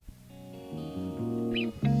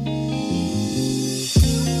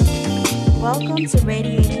Welcome to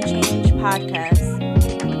Radiating Change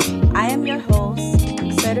podcast. I am your host,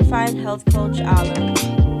 certified health coach Olive.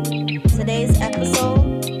 Today's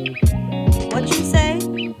episode, what you say?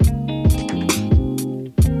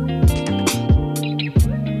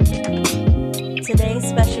 Today's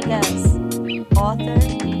special guest, author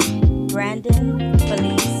Brandon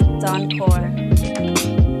Felice Doncourt.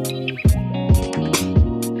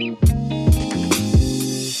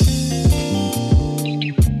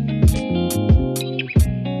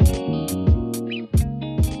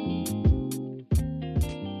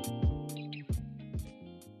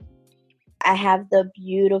 I have the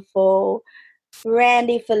beautiful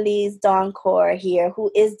Brandy Felice Doncourt here,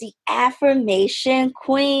 who is the affirmation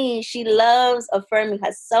queen. She loves affirming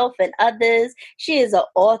herself and others. She is an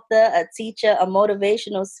author, a teacher, a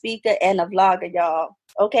motivational speaker, and a vlogger, y'all.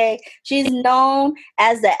 Okay? She's known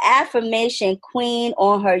as the affirmation queen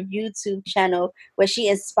on her YouTube channel, where she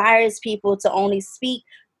inspires people to only speak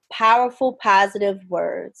powerful, positive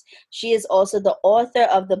words. She is also the author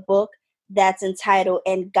of the book that's entitled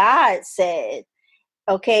And God Said.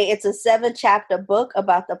 Okay, it's a 7-chapter book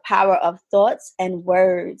about the power of thoughts and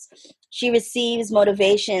words. She receives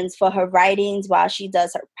motivations for her writings while she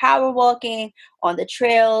does her power walking on the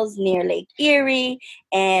trails near Lake Erie.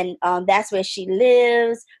 And that's where she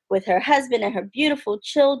lives with her husband and her beautiful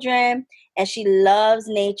children. And she loves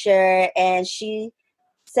nature. And she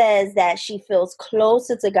says that she feels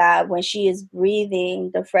closer to God when she is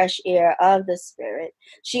breathing the fresh air of the Spirit.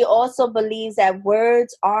 She also believes that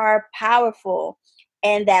words are powerful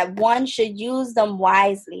and that one should use them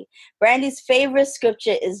wisely. Brandy's favorite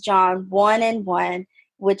scripture is John 1:1,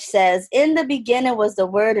 which says, "In the beginning was the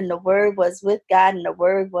Word, and the Word was with God, and the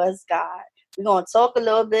Word was God." We're going to talk a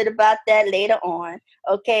little bit about that later on,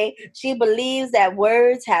 okay? She believes that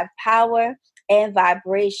words have power and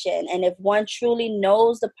vibration, and if one truly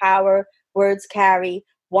knows the power words carry,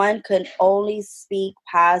 one can only speak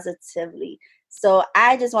positively. So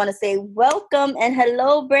I just want to say welcome and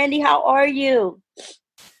hello, Brandy. How are you?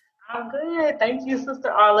 I'm good. Thank you, Sister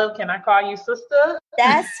Olive. Can I call you sister?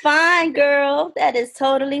 That's fine, girl. That is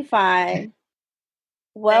totally fine.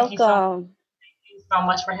 Welcome. Thank you so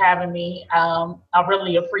much for having me. I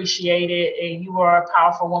really appreciate it. And you are a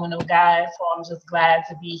powerful woman of God, so I'm just glad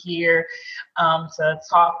to be here to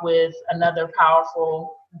talk with another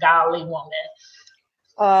powerful, godly woman.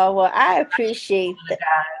 Oh, well, I appreciate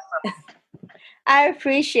that. I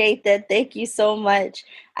appreciate that. Thank you so much.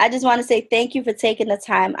 I just want to say thank you for taking the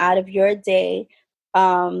time out of your day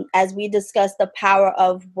as we discuss the power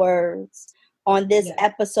of words on this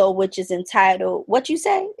episode, which is entitled, What You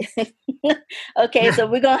Say? Okay, so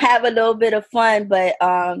we're going to have a little bit of fun, but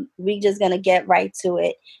we're just going to get right to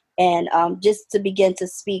it. And just to begin to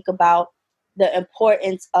speak about the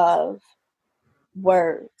importance of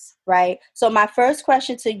words, right? So my first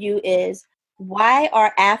question to you is, why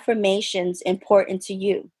are affirmations important to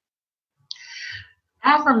you?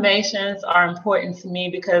 Affirmations are important to me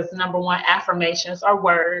because, number one, affirmations are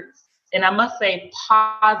words. And I must say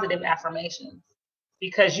positive affirmations,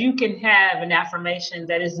 because you can have an affirmation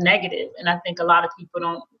that is negative. And I think a lot of people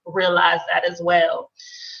don't realize that as well.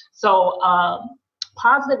 So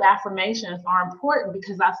positive affirmations are important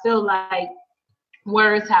because I feel like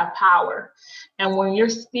words have power. And when you're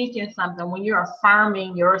speaking something, when you're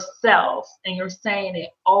affirming yourself and you're saying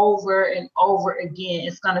it over and over again,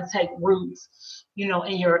 it's going to take roots, in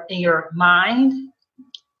your mind,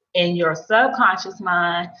 in your subconscious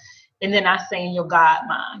mind, and then I say in your God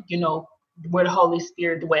mind, where the Holy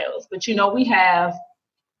Spirit dwells. But we have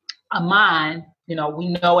a mind, we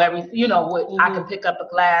know everything, I can pick up a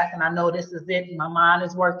glass and I know this is it, my mind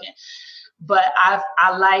is working. But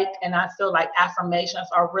I like, and I feel like affirmations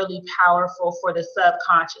are really powerful for the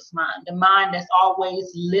subconscious mind, the mind that's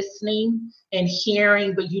always listening and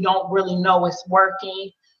hearing, but you don't really know it's working.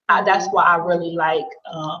 That's why I really like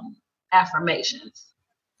affirmations.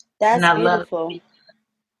 That's beautiful.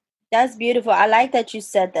 That's beautiful. I like that you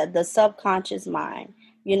said that, the subconscious mind,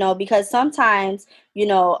 because sometimes,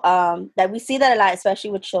 that we see that a lot, especially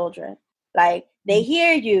with children. Like, they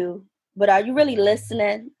hear you, but are you really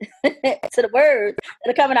listening to the words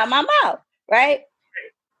that are coming out my mouth, right?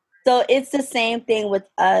 So it's the same thing with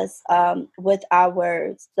us, with our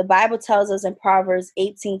words. The Bible tells us in Proverbs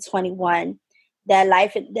 18:21 that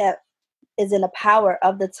life and death is in the power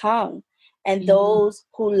of the tongue, and those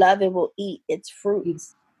who love it will eat its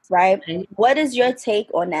fruits, right? What is your take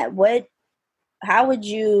on that? How would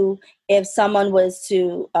you, if someone was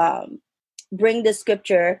to bring the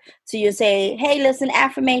scripture to you and say, "Hey, listen,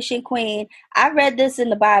 affirmation queen, I read this in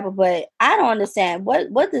the Bible, but I don't understand.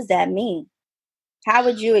 What does that mean?" How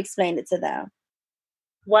would you explain it to them?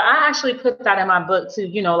 Well, I actually put that in my book too,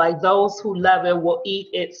 like those who love it will eat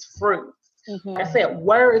its fruit. I said,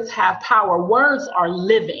 words have power. Words are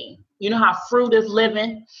living. You know how fruit is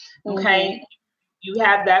living? Okay. You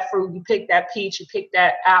have that fruit, you pick that peach, you pick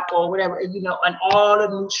that apple, whatever, and all the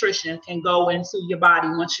nutrition can go into your body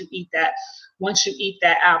once you eat that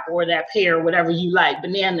apple or that pear, whatever you like,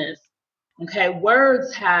 bananas. Okay,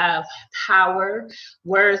 words have power.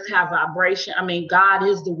 Words have vibration. I mean, God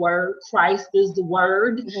is the word. Christ is the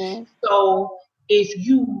word. So if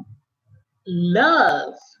you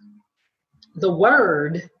love the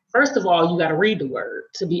word, first of all, you got to read the word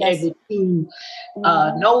to be able to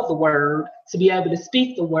know the word, to be able to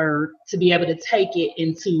speak the word, to be able to take it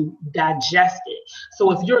and to digest it.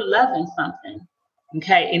 So if you're loving something,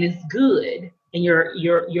 okay, and it's good, and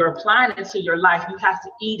you're applying it to your life, you have to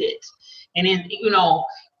eat it. And then,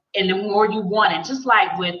 and the more you want it, just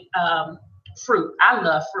like with fruit. I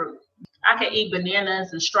love fruit. I can eat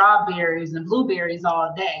bananas and strawberries and blueberries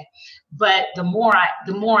all day, but the more I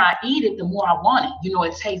eat it, the more I want it.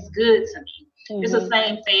 It tastes good to me. It's the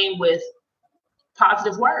same thing with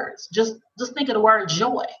positive words. Just think of the word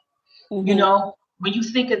joy. When you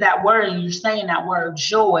think of that word and you're saying that word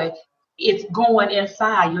joy, it's going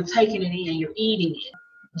inside. You're taking it in. You're eating it.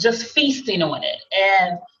 Just feasting on it.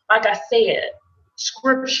 And like I said,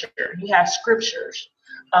 scripture. You have scriptures.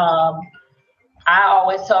 I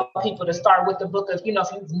always tell people to start with the book of, if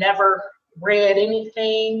you've never read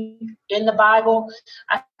anything in the Bible,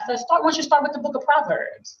 I said, once you start with the book of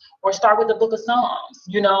Proverbs or start with the book of Psalms,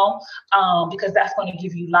 because that's going to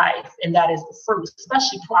give you life, and that is the fruit,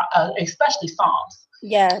 especially Psalms.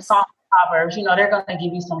 Yes. Psalms, Proverbs, they're going to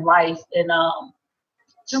give you some life and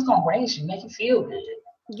just going to raise you, make you feel good.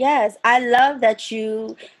 Yes, I love that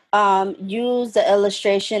you use the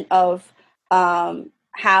illustration of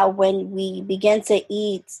how when we begin to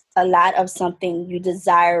eat a lot of something, you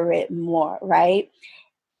desire it more, right?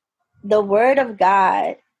 The word of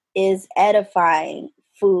God is edifying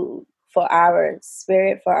food for our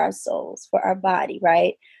spirit, for our souls, for our body,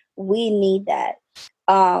 right? We need that.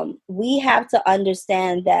 We have to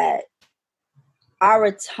understand that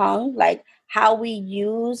our tongue, like how we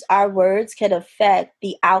use our words, can affect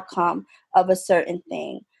the outcome of a certain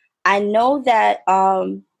thing. I know that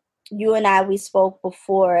you and we spoke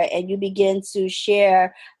before, and you begin to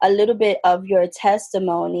share a little bit of your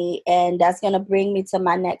testimony, and that's going to bring me to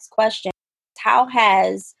my next question. How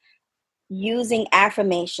has using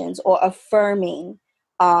affirmations or affirming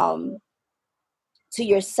to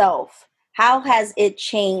yourself, how has it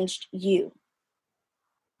changed you?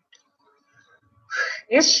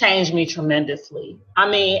 It's changed me tremendously. I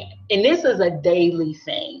mean, and this is a daily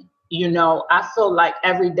thing. I feel like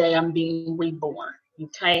every day I'm being reborn.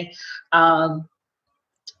 Okay.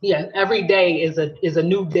 Every day is a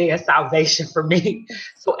new day of salvation for me.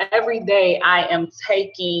 So every day I am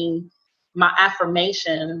taking my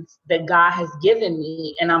affirmations that God has given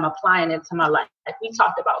me and I'm applying it to my life. Like we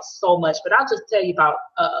talked about so much, but I'll just tell you about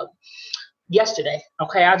yesterday.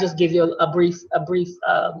 Okay. I'll just give you a brief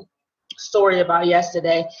story about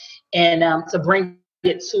yesterday, and to bring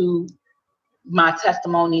it to my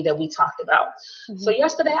testimony that we talked about. So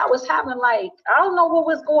yesterday I was having I don't know what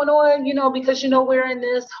was going on, because we're in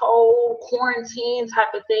this whole quarantine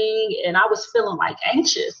type of thing, and I was feeling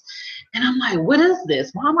anxious, and I'm like, what is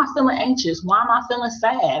this? Why am I feeling anxious? Why am I feeling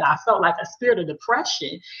sad? I felt like a spirit of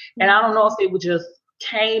depression, and I don't know if it would just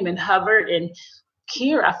came and hovered. And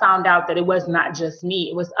here I found out that it was not just me,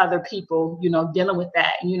 it was other people, dealing with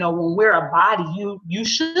that. And, when we're a body, you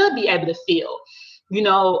should be able to feel,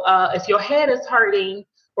 if your head is hurting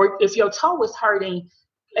or if your toe is hurting,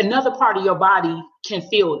 another part of your body can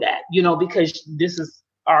feel that, because this is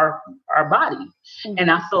our body. And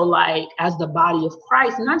I feel like as the body of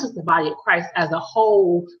Christ, not just the body of Christ, as a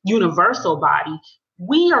whole universal body,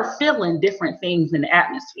 we are feeling different things in the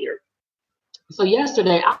atmosphere. So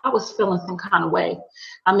yesterday I was feeling some kind of way.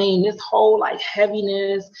 I mean, this whole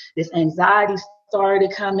heaviness, this anxiety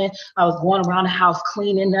started coming. I was going around the house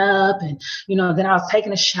cleaning up, and then I was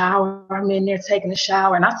taking a shower. I'm in there taking a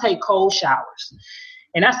shower, and I take cold showers.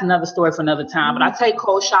 And that's another story for another time. But I take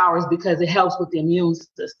cold showers because it helps with the immune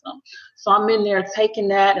system. So I'm in there taking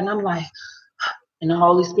that, and I'm like, and the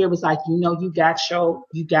Holy Spirit was like, you got your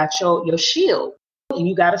shield. And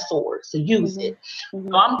you got a sword, so use it.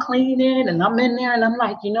 So I'm cleaning and I'm in there and I'm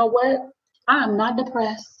like, you know what? I am not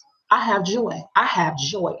depressed. I have joy. I have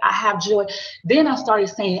joy. I have joy. Then I started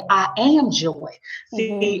saying, I am joy.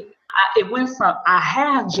 See, it went from I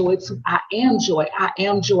have joy to I am joy. I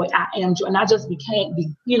am joy. I am joy. And I just began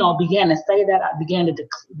to say that. I began to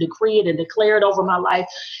decree it and declare it over my life.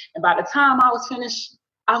 And by the time I was finished,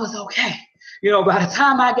 I was okay. By the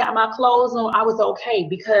time I got my clothes on, I was okay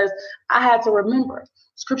because I had to remember.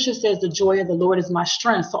 Scripture says the joy of the Lord is my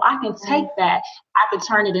strength. So I can take that. I can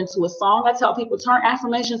turn it into a song. I tell people, turn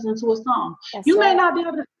affirmations into a song. You may not be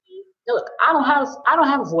able to sing. Look, I don't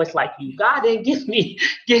have a voice like you. God didn't give me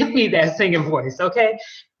that singing voice, okay?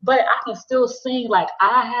 But I can still sing like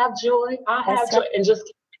I have joy, and just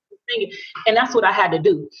keep singing. And that's what I had to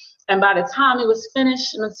do. And by the time it was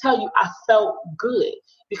finished, I'm gonna tell you, I felt good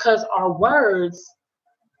because our words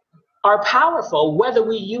are powerful, whether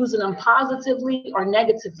we're using them positively or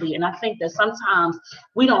negatively. And I think that sometimes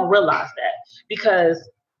we don't realize that because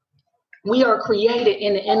we are created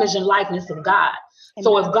in the image and likeness of God. Amen.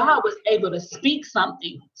 So if God was able to speak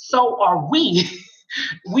something, so are we.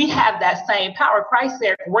 We have that same power. Christ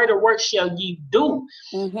said, greater work shall ye do.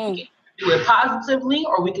 Mm-hmm. We can do it positively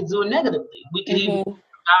or we can do it negatively. We can either do it for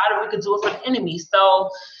God or we can do it for the enemy. So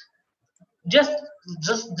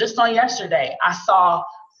just on yesterday, I saw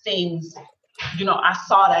things, I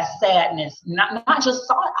saw that sadness. Not just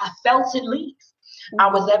saw it, I felt it leave. Mm-hmm. I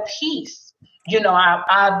was at peace.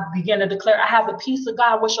 I began to declare, I have the peace of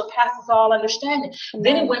God, which surpasses all understanding. Mm-hmm.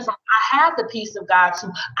 Then it went from, I have the peace of God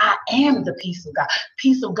to, I am the peace of God.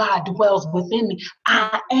 Peace of God dwells within me.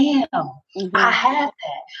 I am. Mm-hmm. I have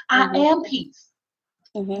that. Mm-hmm. I am peace.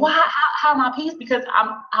 Mm-hmm. Why? How am I peace? Because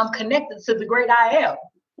I'm connected to the great I am.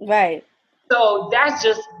 Right. So that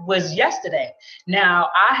just was yesterday. Now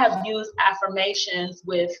I have used affirmations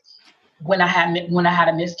when I had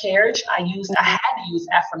a miscarriage. I had to use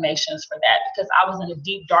affirmations for that because I was in a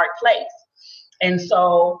deep, dark place. And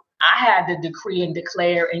so I had to decree and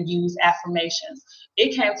declare and use affirmations.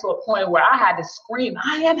 It came to a point where I had to scream,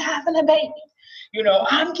 I am having a baby.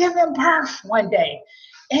 I'm giving birth one day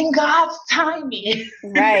in God's timing.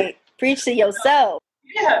 Right. Preach to yourself.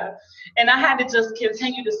 Yeah. And I had to just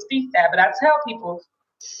continue to speak that. But I tell people,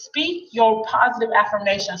 speak your positive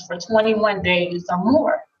affirmations for 21 days or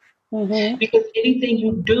more. Mm-hmm. Because anything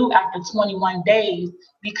you do after 21 days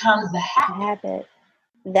becomes a habit.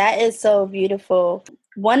 That is so beautiful.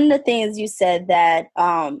 One of the things you said that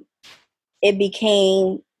it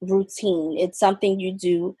became routine. It's something you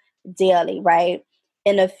do daily, right?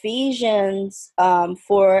 In Ephesians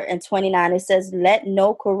 4:29, it says, let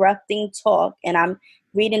no corrupting talk, and I'm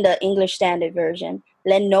reading the English Standard Version,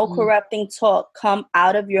 let no corrupting talk come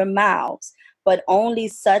out of your mouths, but only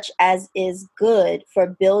such as is good for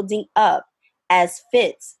building up as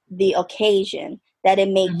fits the occasion, that it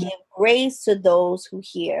may give grace to those who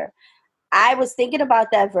hear. I was thinking about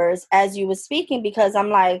that verse as you were speaking because I'm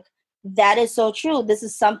like, that is so true. This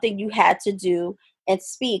is something you had to do and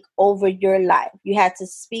speak over your life. You had to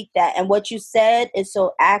speak that. And what you said is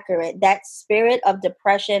so accurate. That spirit of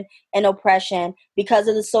depression and oppression because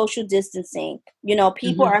of the social distancing,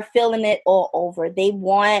 people are feeling it all over. They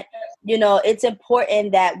want, it's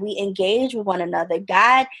important that we engage with one another.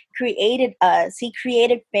 God created us. He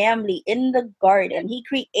created family in the garden. He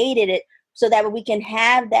created it so that we can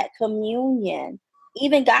have that communion.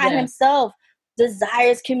 Even God himself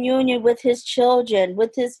desires communion with his children,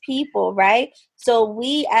 with his people, right? So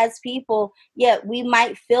we as people, we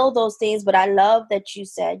might feel those things, but I love that you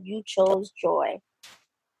said you chose joy.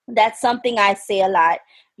 That's something I say a lot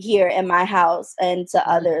here in my house and to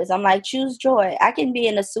others. I'm like, choose joy. I can be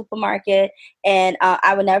in a supermarket and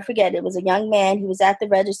I will never forget, it was a young man. He was at the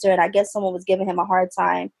register and I guess someone was giving him a hard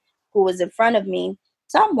time who was in front of me.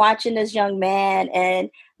 So I'm watching this young man and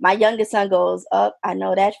my youngest son goes, oh, I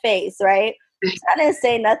know that face, right? So I didn't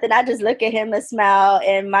say nothing. I just look at him and smile.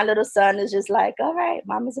 And my little son is just like, all right,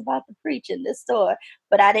 mama's about to preach in this store.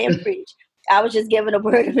 But I didn't preach. I was just giving a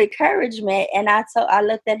word of encouragement. And I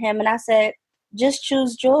looked at him and I said, just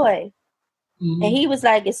choose joy. Mm-hmm. And he was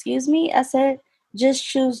like, excuse me? I said, just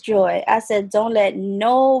choose joy. I said, don't let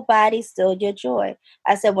nobody steal your joy.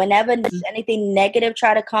 I said, whenever anything negative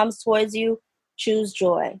try to come towards you, choose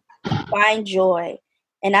joy. Find joy.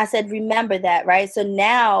 And I said, remember that, right? So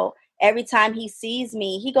now, every time he sees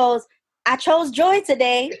me, he goes, I chose joy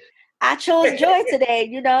today. I chose joy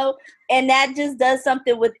today, and that just does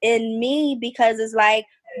something within me because it's like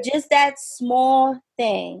just that small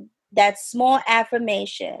thing, that small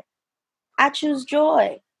affirmation. I choose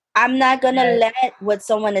joy. I'm not going to let what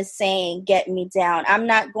someone is saying get me down. I'm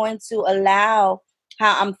not going to allow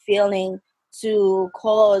how I'm feeling to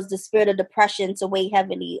cause the spirit of depression to weigh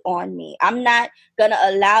heavily on me. I'm not going to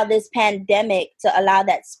allow this pandemic to allow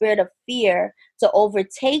that spirit of fear to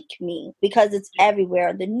overtake me because it's everywhere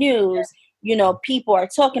in the news. People are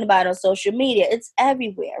talking about it on social media. It's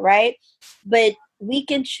everywhere, right? But we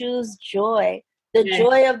can choose joy. The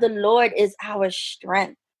joy of the Lord is our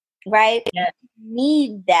strength. right? Yes.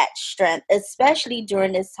 Need that strength, especially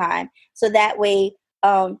during this time, so that way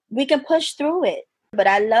we can push through it. But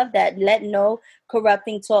I love that. Let no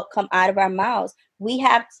corrupting talk come out of our mouths. We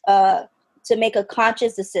have to make a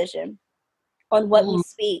conscious decision on what we Mhm.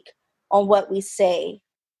 speak, on what we say.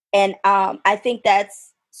 And I think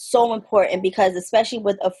that's so important, because especially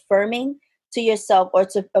with affirming to yourself, or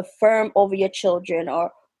to affirm over your children,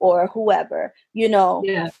 or whoever,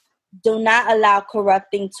 Yeah. do not allow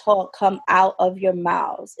corrupting talk come out of your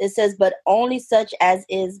mouths. It says, but only such as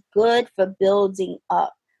is good for building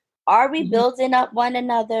up. Are we Mhm. building up one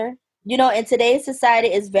another? In today's society,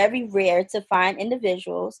 it's very rare to find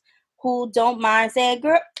individuals who don't mind saying,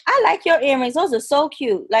 girl, I like your earrings. Those are so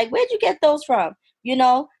cute. Like, where'd you get those from?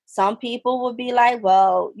 Some people will be like,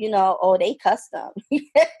 well, oh, they custom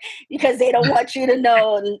because they don't want you to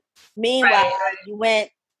know. Meanwhile, Right. you went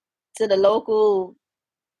to the local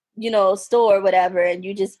store or whatever, and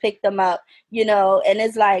you just pick them up, and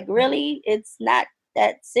it's like, really, it's not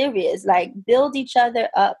that serious. Like, build each other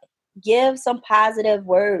up, give some positive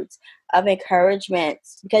words of encouragement,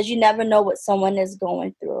 because you never know what someone is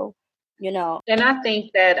going through. And I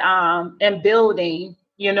think that in building,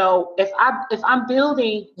 if I'm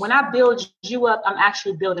building, when I build you up, I'm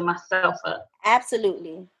actually building myself up.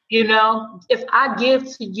 Absolutely. If I give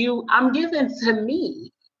to you, I'm giving to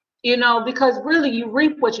me. Because really you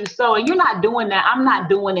reap what you sow, and you're not doing that. I'm not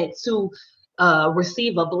doing it to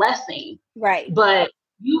receive a blessing, Right. but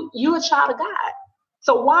you're a child of God.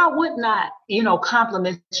 So why wouldn't I,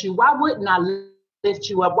 compliment you? Why wouldn't I lift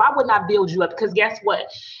you up? Why wouldn't I build you up? Because guess what?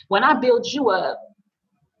 When I build you up,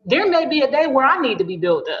 there may be a day where I need to be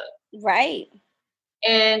built up. Right.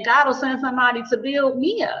 And God will send somebody to build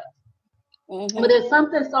me up. But Mm-hmm. there's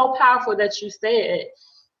something so powerful that you said.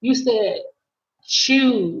 You said,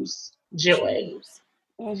 choose joy. Choose.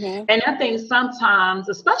 Mm-hmm. And I think sometimes,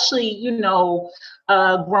 especially,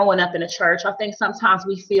 growing up in the church, I think sometimes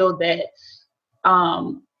we feel that,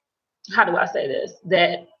 how do I say this?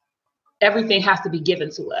 That everything has to be given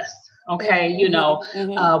to us. Okay. Mm-hmm.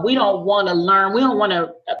 Mm-hmm. We don't want to learn. We don't want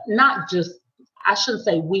to, not just, I shouldn't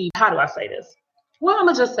say we, how do I say this? Well, I'm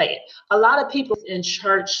going to just say it. A lot of people in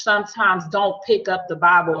church sometimes don't pick up the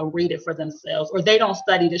Bible and read it for themselves, or they don't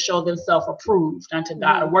study to show themselves approved unto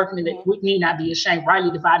God, or working that we need not be ashamed,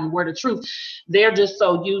 rightly dividing the word of truth. They're just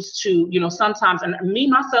so used to, sometimes, and me,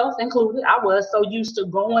 myself included, I was so used to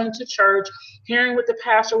going to church, hearing what the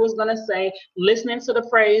pastor was going to say, listening to the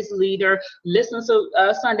praise leader, listening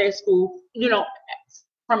to Sunday school,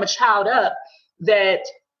 from a child up, that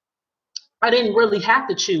I didn't really have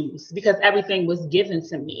to choose because everything was given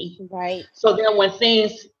to me. Right. So then when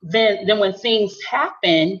things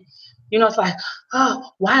happen, it's like,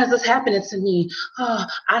 oh, why is this happening to me? Oh,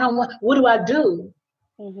 I don't want. What do I do?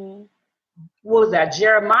 Mm-hmm. What was that?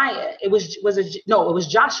 Jeremiah. It was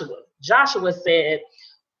Joshua. Joshua said,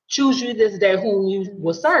 choose you this day whom you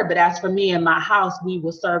will serve. But as for me and my house, we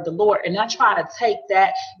will serve the Lord. And I try to take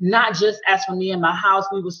that, not just as for me and my house,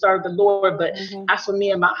 we will serve the Lord, but as for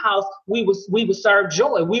me and my house, we will serve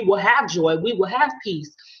joy. We will have joy. We will have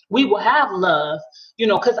peace. We will have love,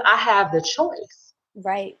 because I have the choice.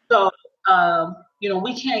 Right. So,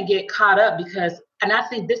 we can't get caught up and I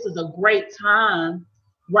think this is a great time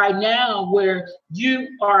right now where you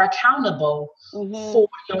are accountable for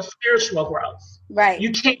your spiritual growth. Right.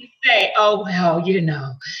 You can't say, oh, well,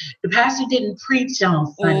 the pastor didn't preach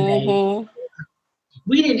on Sunday.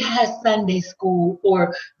 We didn't have Sunday school,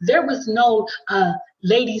 or there was no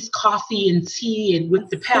ladies' coffee and tea and with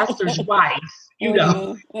the pastor's wife. We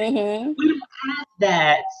don't have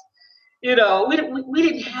that. We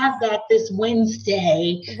didn't have that this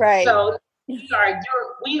Wednesday. Right. So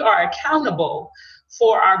we are accountable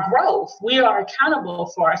for our growth. We are accountable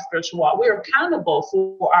for our spiritual walk. We are accountable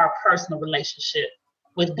for our personal relationship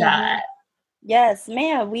with God. Yes,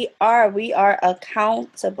 ma'am, we are. We are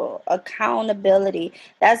accountable. Accountability.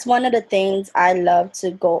 That's one of the things I love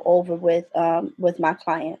to go over with my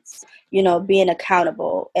clients. Being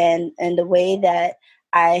accountable, and the way that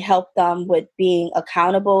I help them with being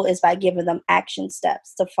accountable is by giving them action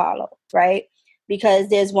steps to follow, right? Because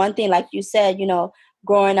there's one thing, like you said,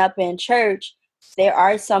 growing up in church, there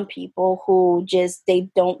are some people who they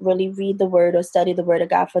don't really read the word or study the word of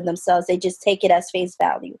God for themselves. They just take it as face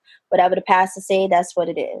value. Whatever the pastor say, that's what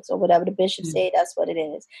it is. Or whatever the bishop say, that's what it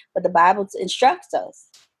is. But the Bible instructs us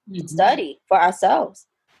to study for ourselves.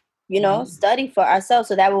 Study for ourselves,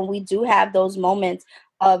 so that when we do have those moments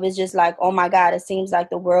of, it's just like, oh my God, it seems like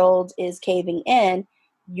the world is caving in,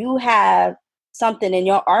 you have something in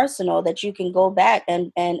your arsenal that you can go back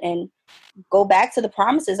and go back to the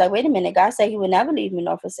promises. Like, wait a minute, God said he would never leave me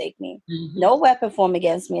nor forsake me. Mm-hmm. No weapon formed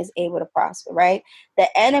against me is able to prosper, right? The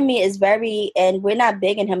enemy is very, and we're not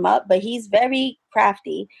bigging him up, but he's very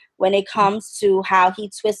crafty when it comes to how he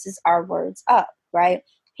twists our words up, right?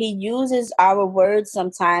 He uses our words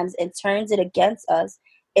sometimes and turns it against us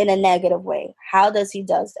in a negative way. How does he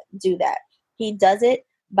do that? He does it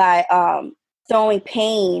by throwing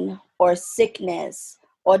pain or sickness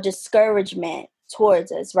or discouragement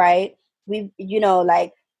towards us, right? We,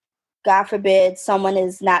 like, God forbid someone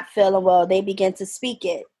is not feeling well, they begin to speak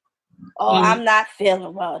it. Oh, Mm-hmm. I'm not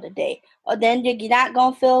feeling well today. Or then you're not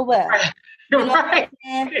going to feel well. You know Right.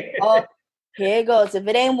 what I'm saying? Oh, here it goes. If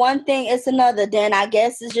it ain't one thing, it's another. Then I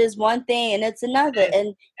guess it's just one thing and it's another.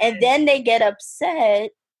 And then they get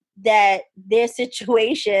upset that their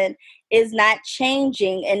situation is not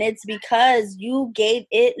changing. And it's because you gave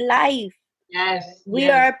it life. Yes. We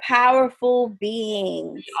are powerful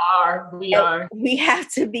beings. We are. We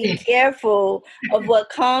have to be careful of what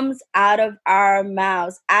comes out of our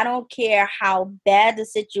mouths. I don't care how bad the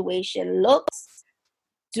situation looks.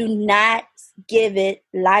 Do not give it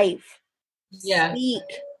life. Yeah. Speak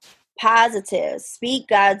positive. Speak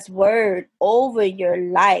God's word over your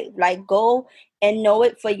life. Like, go and know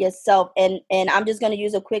it for yourself. And I'm just going to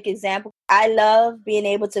use a quick example. I love being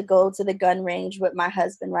able to go to the gun range with my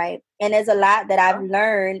husband, right? And there's a lot that I've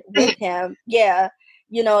learned with him. Yeah.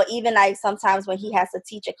 Even like sometimes when he has to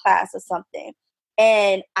teach a class or something.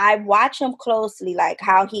 And I watch him closely, like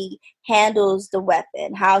how he handles the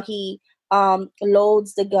weapon, how he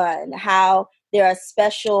loads the gun, how there are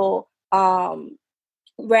special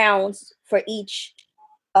rounds for each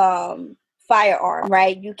firearm,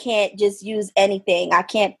 right? You can't just use anything. I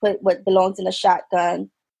can't put what belongs in a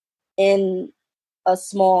shotgun in a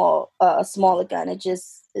smaller gun.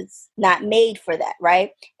 It's not made for that,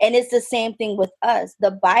 right? And it's the same thing with us.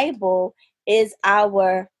 The Bible is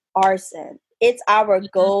our arson. It's our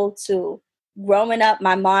go-to. Growing up,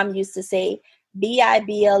 my mom used to say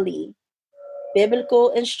BIBLE, biblical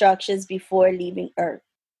instructions before leaving earth.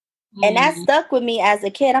 And that stuck with me as a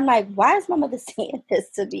kid. I'm like, why is my mother saying this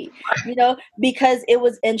to me? Because it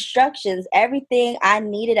was instructions. Everything I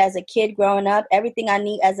needed as a kid growing up, everything I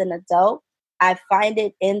need as an adult, I find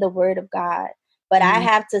it in the Word of God. But I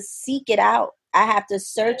have to seek it out. I have to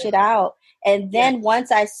search it out. And then once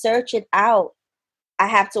I search it out, I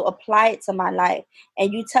have to apply it to my life.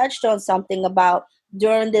 And you touched on something about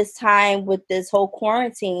during this time with this whole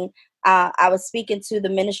quarantine. I was speaking to the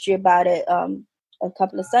ministry about it a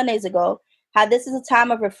couple of Sundays ago, how this is a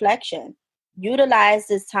time of reflection. Utilize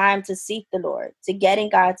this time to seek the Lord, to get in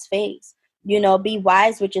God's face. Be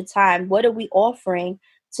wise with your time. What are we offering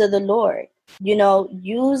to the Lord?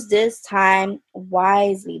 Use this time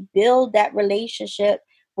wisely. Build that relationship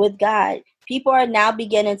with God. People are now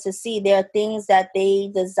beginning to see there are things that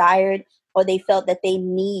they desired or they felt that they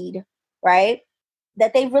need, right?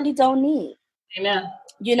 That they really don't need. Amen.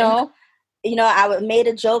 I made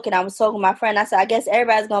a joke and I was talking to my friend. I said, I guess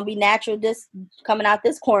everybody's going to be natural this coming out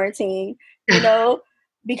this quarantine,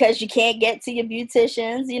 because you can't get to your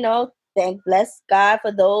beauticians, thank bless God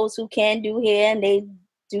for those who can do hair and they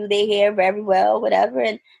do their hair very well, whatever.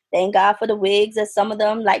 And thank God for the wigs that some of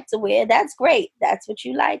them like to wear. That's great. That's what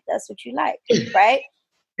you like. That's what you like. Right.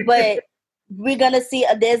 But we're going to see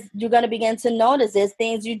you're going to begin to notice there's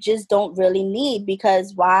things you just don't really need,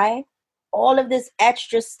 because why? All of this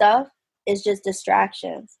extra stuff is just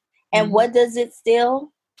distractions. And what does it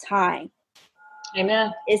steal? Time.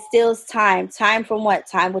 Amen. It steals time. Time from what?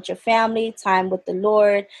 Time with your family, time with the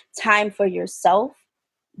Lord, time for yourself.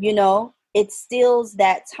 It steals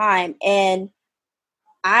that time. And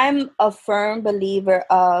I'm a firm believer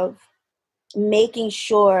of making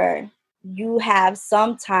sure you have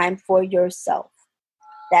some time for yourself.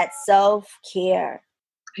 That self-care.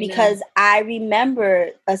 Because I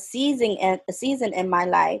remember a season in my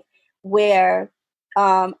life where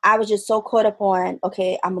I was just so caught up on,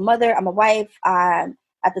 okay, I'm a mother, I'm a wife, at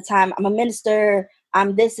the time I'm a minister,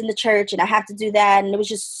 I'm this in the church and I have to do that. And it was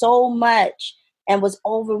just so much and was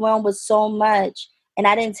overwhelmed with so much. And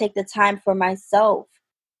I didn't take the time for myself.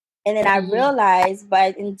 And then I realized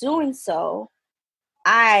in doing so,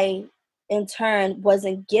 I in turn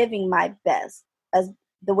wasn't giving my best as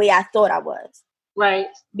the way I thought I was. Right.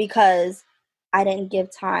 Because I didn't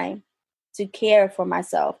give time to care for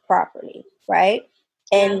myself properly, right?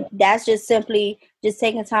 And that's just simply just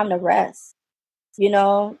taking time to rest,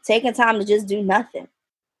 taking time to just do nothing.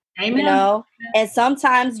 Amen. And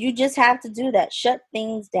sometimes you just have to do that, shut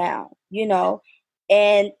things down,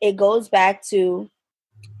 and it goes back to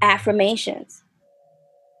affirmations.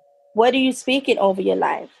 What are you speaking over your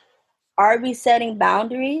life? Are we setting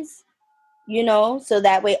boundaries? So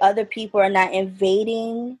that way other people are not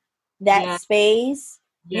invading that Yeah. space,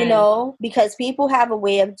 Yes. because people have a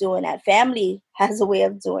way of doing that. Family has a way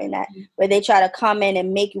of doing that, where they try to come in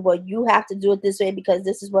and make it, well, you have to do it this way because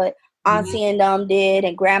this is what Mm-hmm. auntie and them did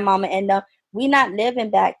and grandmama and them. We not living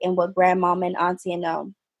back in what grandmama and auntie and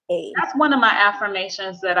them ate. That's one of my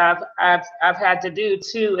affirmations that I've had to do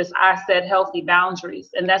too, is I set healthy boundaries.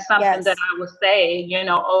 And that's something that Yes. I would say,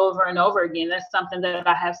 over and over again. That's something that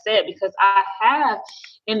I have said because I have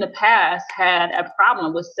in the past had a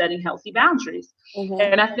problem with setting healthy boundaries. Mm-hmm.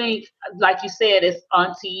 And I think, like you said, it's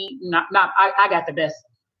auntie, I got the best.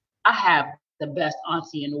 I have the best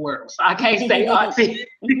auntie in the world. So I can't say auntie.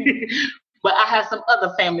 But I have some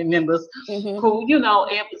other family members Mm-hmm. who,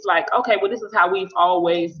 it was like, okay, well, this is how we've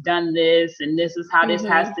always done this, and this is how this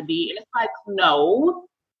has to be. And it's like, no,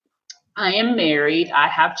 I am married. I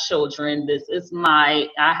have children.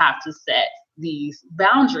 I have to set these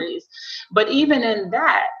boundaries. But even in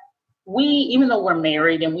that, even though we're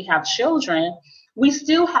married and we have children, we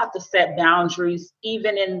still have to set boundaries,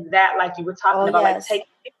 even in that, like you were talking about, yes. like take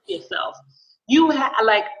care of yourself.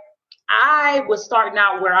 I was starting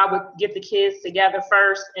out where I would get the kids together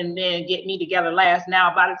first and then get me together last.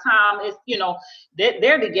 Now, by the time it's,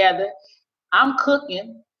 they're together, I'm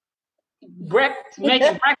cooking,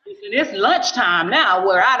 making breakfast, and it's lunchtime now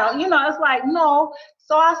where I don't, it's like, no.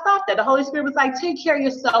 So I stopped that. The Holy Spirit was like, take care of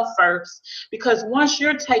yourself first, because once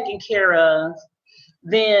you're taken care of,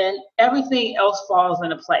 then everything else falls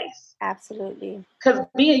into place. Absolutely. Because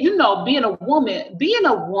being a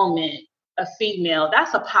woman, a female,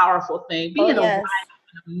 that's a powerful thing. Being a wife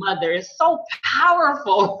and a mother is so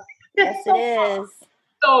powerful. Yes, it is.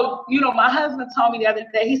 So, my husband told me the other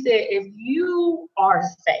day, he said, if you are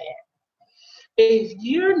sad, if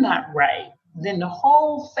you're not right, then the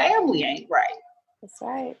whole family ain't right. That's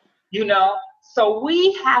right. So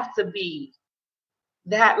we have to be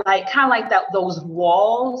that, like, kind of like that, those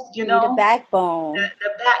walls, the backbone. The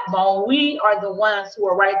backbone. We are the ones who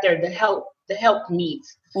are right there to help meet.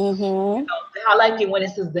 Mm-hmm. I like it when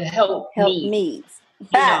it says the help meet. We're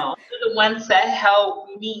the ones that help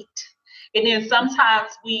meet. And then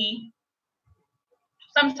sometimes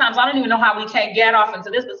I don't even know how we can't get off into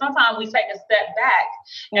this, but sometimes we take a step back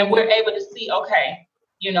and we're able to see, okay,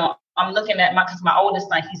 I'm looking at because my oldest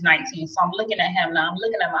son, he's 19. So I'm looking at him now. I'm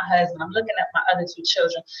looking at my husband. I'm looking at my other two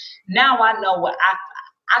children. Now I know what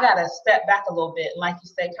I got to step back a little bit. Like you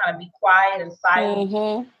said, kind of be quiet and silent.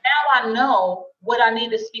 Mm-hmm. Now I know what I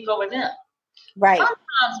need to speak over them. Right.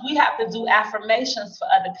 Sometimes we have to do affirmations for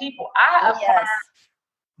other people. I affirm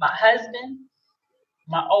my husband,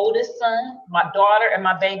 my oldest son, my daughter, and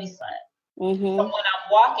my baby son. Mm-hmm. So when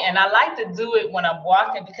I'm walking, and I like to do it when I'm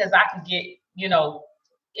walking because I can get,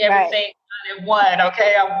 everything in one.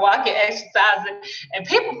 Okay, I'm walking, exercising, and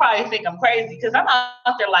people probably think I'm crazy because I'm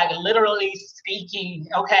out there like literally speaking.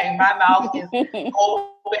 Okay, my mouth is open.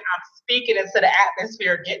 I'm speaking into the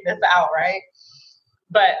atmosphere, getting this out, right?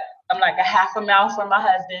 But I'm like a half a mile from my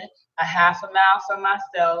husband, a half a mile from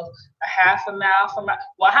myself, a half a mile from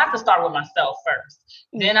I have to start with myself first.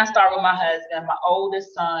 Then I start with my husband, my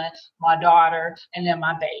oldest son, my daughter, and then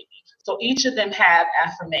my baby. So each of them have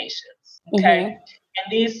affirmations, okay? Mm-hmm. And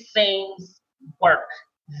these things work.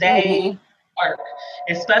 They work,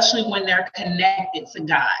 especially when they're connected to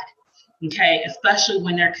God, okay? Especially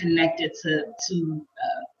when they're connected to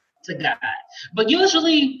God. But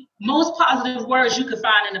usually, most positive words you can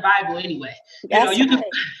find in the Bible anyway. That's can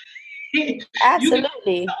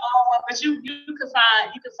absolutely. But you can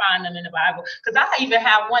find them in the Bible. Because I even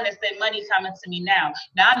have one that said, "Money coming to me now."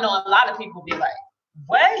 Now I know a lot of people be like,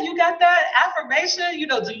 "What? You got that affirmation?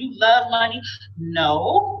 Do you love money?"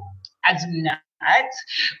 No, I do not.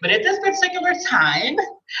 But at this particular time,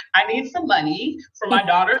 I need some money for my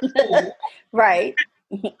daughter's school. Right.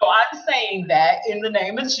 So I'm saying that in the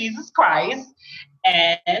name of Jesus Christ.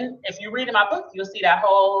 And if you read in my book, you'll see that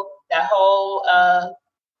whole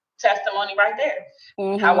testimony right there.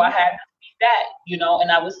 Mm-hmm. How I had to speak that,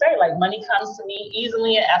 and I would say, like, money comes to me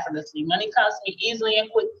easily and effortlessly. Money comes to me easily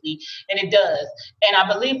and quickly, and it does. And I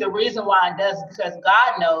believe the reason why it does is because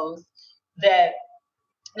God knows that,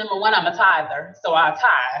 number one, I'm a tither, so I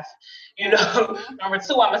tithe. Number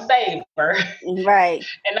two, I'm a saver. Right.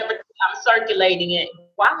 And number three, I'm circulating it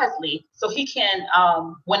wisely. So he can,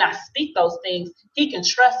 when I speak those things, he can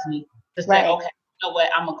trust me to say, okay, you know what,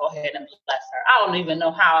 I'm going to go ahead and bless her. I don't even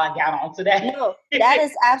know how I got onto that. No, that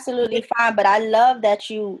is absolutely fine. But I love that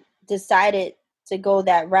you decided to go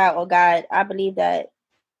that route. Oh, God, I believe that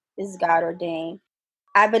this is God ordained.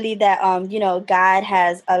 I believe that God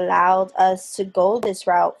has allowed us to go this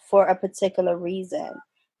route for a particular reason.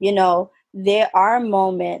 There are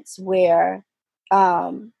moments where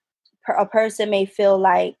um a person may feel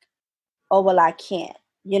like, oh well, I can't.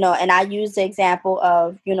 And I use the example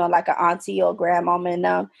of, like an auntie or grandmama and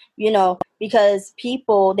them, because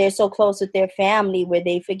people, they're so close with their family where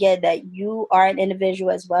they forget that you are an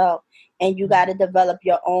individual as well, and you got to develop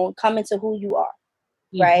your own, come into who you are,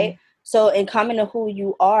 right? Mm-hmm. So in coming to who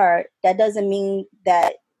you are, that doesn't mean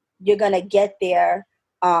that you're gonna get there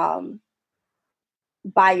um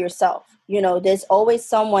by yourself. There's always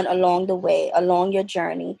someone along the way, along your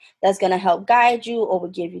journey, that's gonna help guide you or will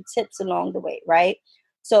give you tips along the way, right?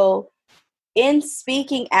 So in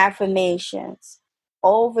speaking affirmations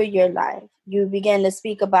over your life, you begin to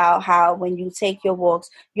speak about how when you take your walks,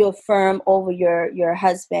 you affirm over your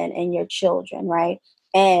husband and your children, right?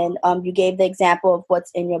 And you gave the example of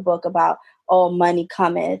what's in your book about, oh, money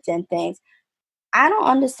cometh and things. I don't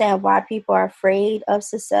understand why people are afraid of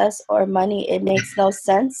success or money. It makes no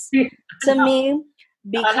sense to me, I know.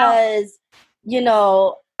 because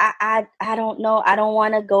I don't know. I don't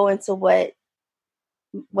want to go into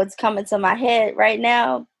what's coming to my head right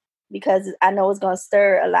now, because I know it's going to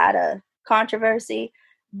stir a lot of controversy,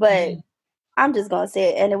 but Mhm. I'm just going to say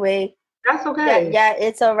it anyway. That's Yeah, okay. yeah,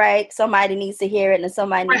 it's all right. Somebody needs to hear it, and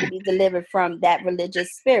somebody needs to Right. be delivered from that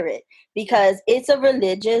religious spirit, because it's a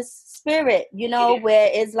religious spirit, It is. where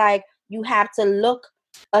it's like you have to look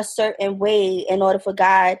a certain way in order for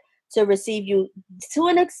God to receive you. To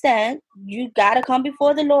an extent, you got to come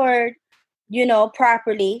before the Lord,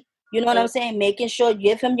 properly. You know what I'm saying? Making sure you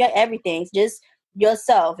give him your everything. Just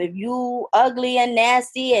yourself. If you ugly and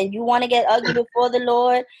nasty and you want to get ugly before the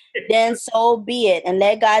Lord, then so be it. And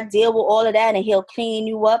let God deal with all of that, and he'll clean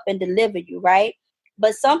you up and deliver you, right?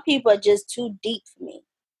 But some people are just too deep for me.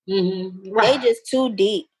 Mm-hmm. They Right. just too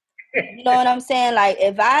deep. You know what I'm saying? Like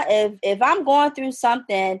if I'm going through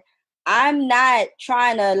something, I'm not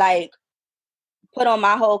trying to like put on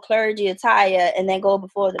my whole clergy attire and then go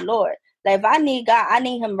before the Lord. Like if I need God, I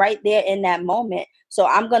need him right there in that moment. So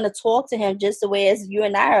I'm gonna talk to him just the way as you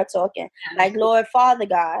and I are talking. Like, Yes. Lord Father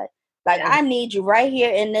God, like Yes. I need you right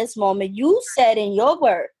here in this moment. You said in your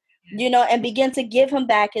word, and begin to give him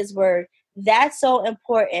back his word. That's so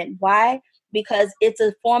important. Why? Because it's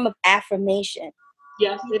a form of affirmation.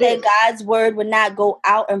 Yes, He it said is. God's word would not go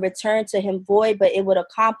out and return to him void, but it would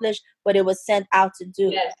accomplish what it was sent out to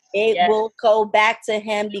do. Yes. It Yes. will go back to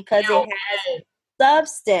him because it has Yes.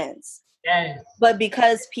 substance. Yes. But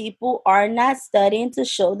because people are not studying to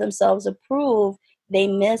show themselves approved, they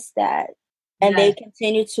miss that. And they Yes.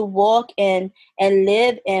 continue to walk in and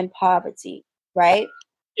live in poverty, right?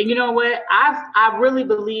 And you know what? I really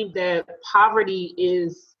believe that poverty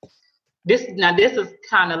is this. Now this is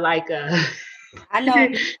kind of like a I know.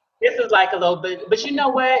 this is like a little bit, but you know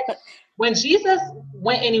what? When Jesus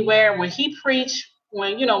went anywhere, when he preached,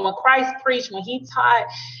 when Christ preached, when he taught,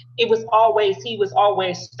 he was always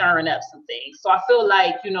stirring up some things. So I feel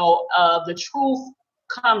like the truth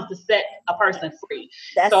comes to set a person free.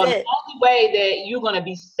 That's So the it. only way that you're going to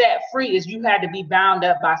be set free is you had to be bound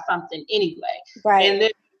up by something anyway, Right. and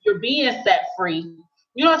then you're being set free.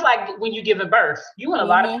 It's like when you're giving birth, you in a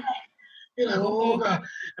lot of Mm-hmm. pain. You're like, oh Mm-hmm. God,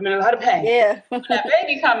 I'm in a lot of pain. Yeah. That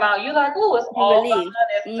baby come out, you're like, oh, it's You all relieved. done,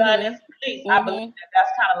 it's done, Mm-hmm. it's released. I believe Mm-hmm. that that's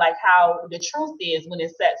kind of like how the truth is when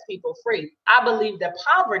it sets people free. I believe that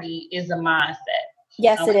poverty is a mindset.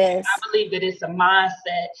 Yes, it Okay, I is. believe that it's a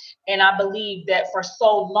mindset, and I believe that for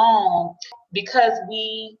so long, because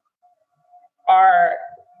we are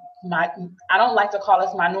not, I don't like to call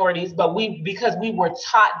us minorities, but because we were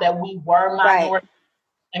taught that we were Right. minorities,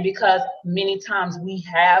 and because many times we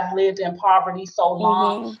have lived in poverty so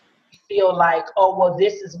long, Mm-hmm. feel like, oh, well,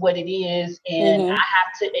 this is what it is, and Mm-hmm. I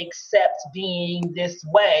have to accept being this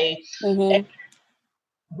way. And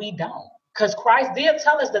Mm-hmm. we don't. Because Christ did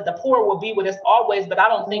tell us that the poor will be with us always, but I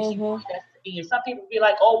don't think he Mm-hmm. wanted us to be. And some people be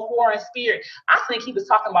like, oh, poor in spirit. I think he was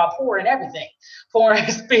talking about poor in everything. Poor in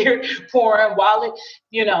spirit, poor in wallet,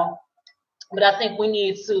 you know. But I think we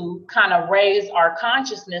need to kind of raise our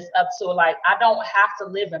consciousness up to like, I don't have to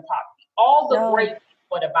live in poverty. All the great No. people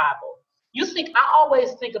for the Bible. I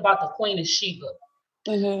always think about the Queen of Sheba,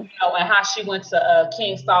 Mm-hmm. and how she went to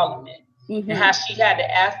King Solomon and Mm-hmm. how she had to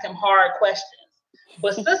ask him hard questions.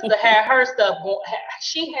 But sister had her stuff,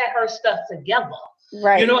 she had her stuff together. You know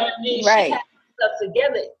Right. what I mean? She had Right. her stuff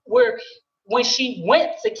together where when she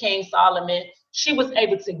went to King Solomon, she was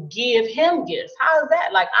able to give him gifts. How is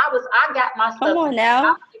that? Like I got my Come stuff on together. I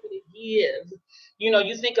now. was able to give.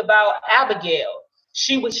 You think about Abigail.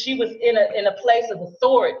 She was in a place of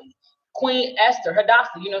authority. Queen Esther,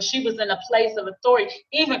 Hadassah, you know, she was in a place of authority.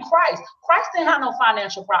 Even Christ didn't have no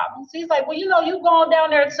financial problems. He's like, well, you know, you going down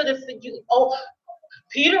there to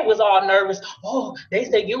Peter was all nervous. Oh, they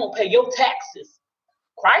say you don't pay your taxes.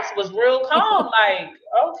 Christ was real calm, like,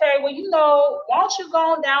 okay, well, you know, why don't you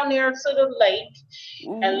go down there to the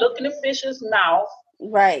lake and look in the fish's mouth,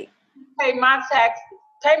 right? Pay my taxes,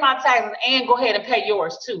 and go ahead and pay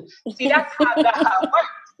yours too. See, that's how God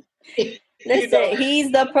works. Listen,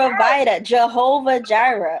 He's the provider, Jehovah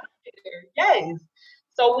Jireh. Yes.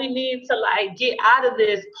 So we need to like get out of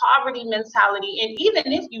this poverty mentality. And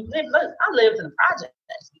even if you I lived in the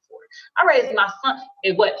projects before. I raised my son.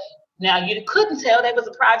 Now you couldn't tell they was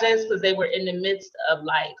a project because they were in the midst of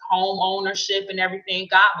like home ownership and everything.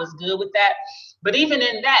 God was good with that. But even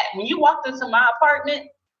in that, when you walked into my apartment,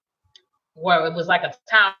 where it was like a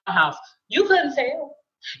townhouse, you couldn't tell.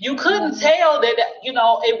 You couldn't tell that, you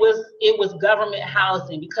know, it was government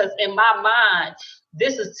housing, because in my mind,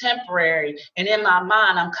 this is temporary. And in my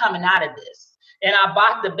mind, I'm coming out of this. And I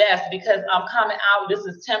bought the best because I'm coming out. This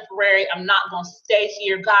is temporary. I'm not going to stay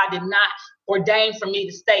here. God did not ordain for me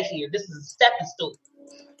to stay here. This is a stepping stool.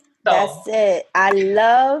 That's it. I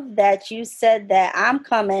love that you said that. I'm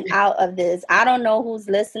coming out of this. I don't know who's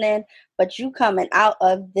listening, but you coming out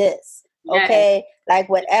of this. Okay? Yes. Like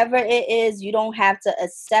whatever it is, you don't have to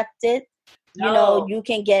accept it. No. You know, you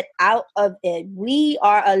can get out of it. We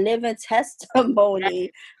are a living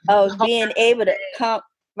testimony of being able to come,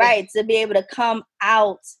 right, to be able to come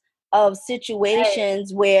out of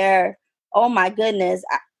situations where, oh my goodness,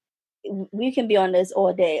 we can be on this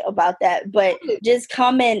all day about that, but just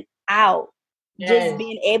coming out, just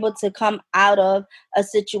being able to come out of a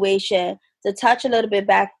situation. To touch a little bit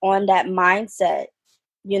back on that mindset,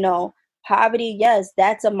 you know, poverty, yes,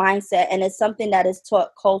 that's a mindset, and it's something that is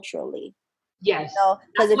taught culturally. Yes, you know,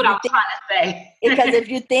 that's what I'm trying to say. Because if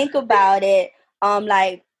you think about it,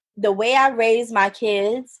 like the way I raise my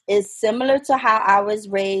kids is similar to how I was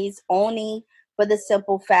raised, only for the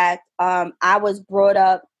simple fact I was brought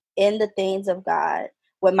up in the things of God.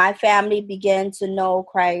 When my family began to know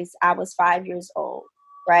Christ, I was 5 years old,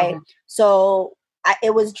 right? Okay. So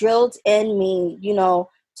it was drilled in me, you know,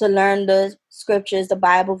 to learn the scriptures, the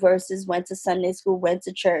Bible verses, went to Sunday school, went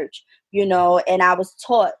to church, you know, and I was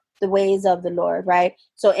taught the ways of the Lord, right?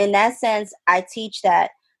 So in that sense, I teach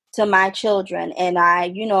that to my children, and I,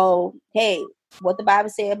 you know, hey, what the Bible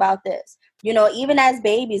say about this? You know, even as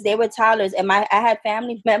babies, they were toddlers, and I had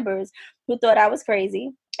family members who thought I was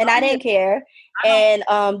crazy, and I didn't care. And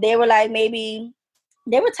they were like, maybe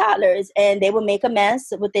they were toddlers, and they would make a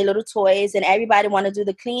mess with their little toys, and everybody want to do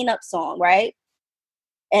the cleanup song, right?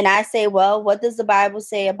 And I say, well, what does the Bible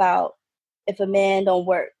say about if a man don't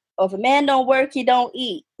work? Or if a man don't work, he don't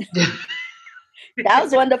eat. That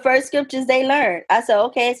was one of the first scriptures they learned. I said,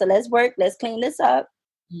 okay, so let's work, let's clean this up,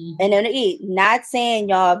 and then eat. Not saying,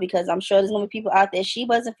 y'all, because I'm sure there's going to be people out there, she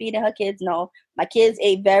wasn't feeding her kids. No, my kids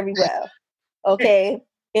ate very well. Okay.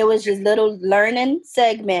 It was just little learning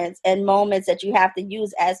segments and moments that you have to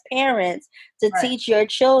use as parents to teach your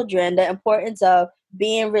children the importance of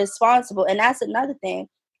being responsible. And that's another thing.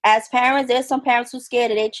 As parents, there's some parents who are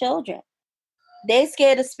scared of their children. They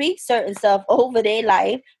scared to speak certain stuff over their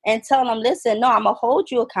life and tell them, listen, no, I'm going to hold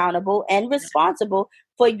you accountable and responsible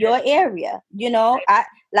for your area. You know, I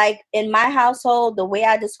like in my household, the way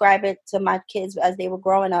I describe it to my kids as they were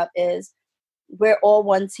growing up is we're all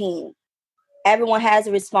one team. Everyone has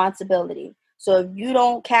a responsibility. So if you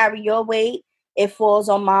don't carry your weight, it falls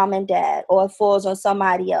on mom and dad, or it falls on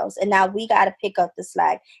somebody else. And now we got to pick up the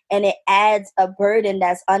slack. And it adds a burden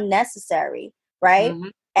that's unnecessary, right? Mm-hmm.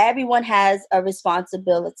 Everyone has a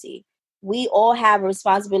responsibility. We all have a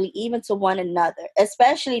responsibility, even to one another,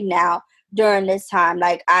 especially now during this time.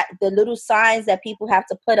 Like the little signs that people have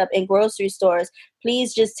to put up in grocery stores,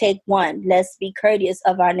 please just take one. Let's be courteous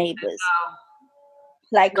of our neighbors.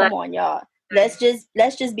 Like, come on, y'all. Let's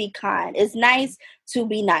just be kind. It's nice to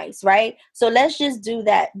be nice, right? So let's just do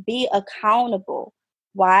that. Be accountable.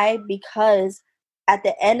 Why? Because at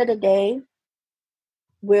the end of the day,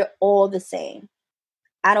 we're all the same.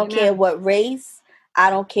 I don't care what race. I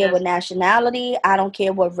don't care what nationality. I don't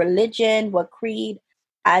care what religion, what creed.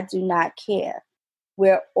 I do not care.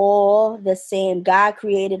 We're all the same. God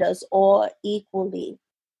created us all equally.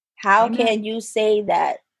 How can you say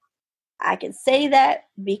that? I can say that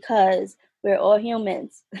because we're all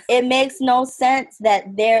humans. It makes no sense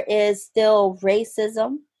that there is still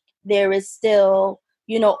racism. There is still,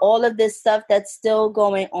 you know, all of this stuff that's still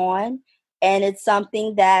going on. And it's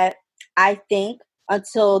something that I think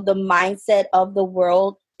until the mindset of the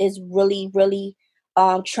world is really, really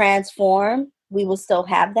transformed, we will still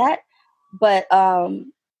have that. But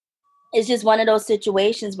it's just one of those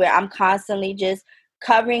situations where I'm constantly just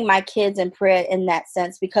covering my kids in prayer in that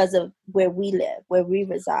sense because of where we live, where we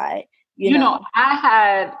reside, you know. I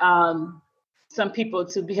had some people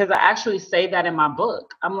too, because I actually say that in my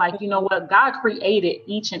book. I'm like, you know what? God created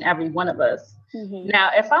each and every one of us. Mm-hmm. Now,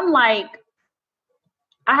 if I'm like,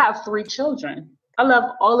 I have 3 children. I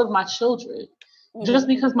love all of my children. Mm-hmm. Just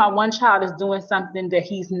because my one child is doing something that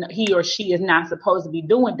he or she is not supposed to be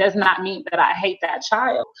doing does not mean that I hate that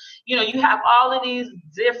child. You know, you have all of these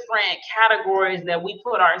different categories that we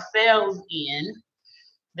put ourselves in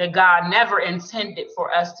that God never intended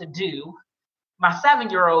for us to do. My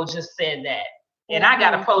 7-year-old just said that. And I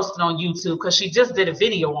got to post it on YouTube because she just did a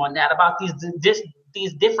video on that about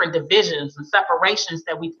these different divisions and separations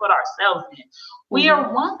that we put ourselves in. We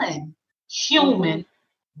are one human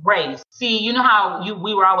race. See, you know how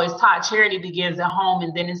we were always taught charity begins at home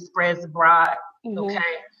and then it spreads abroad. Okay.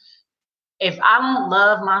 If I don't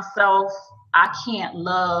love myself, I can't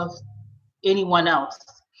love anyone else.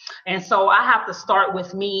 And so I have to start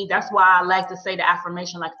with me. That's why I like to say the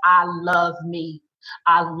affirmation, like, I love me.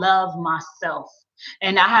 I love myself.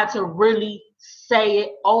 And I had to really say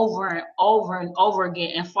it over and over and over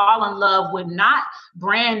again and fall in love with not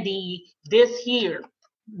Brandy, this here,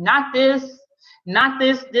 not this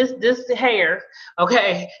hair,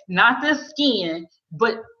 okay, not this skin,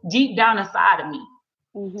 but deep down inside of me.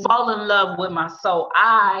 Fall in love with my soul.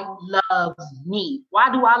 I love me.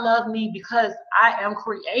 Why do I love me? Because I am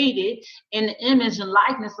created in the image and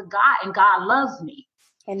likeness of God, and God loves me.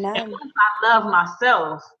 And once I love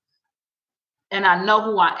myself and I know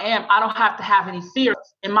who I am, I don't have to have any fear.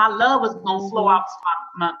 And my love is going to flow out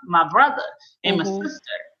to my brother and my sister.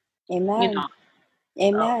 Amen. You know?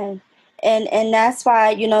 Amen. And that's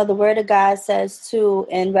why, you know, the word of God says too,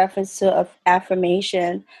 in reference to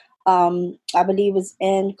affirmation, I believe it's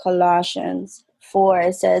in Colossians 4,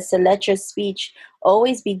 it says, so let your speech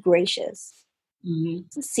always be gracious,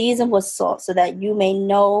 seasoned with salt, so that you may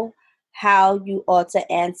know how you ought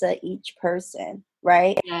to answer each person,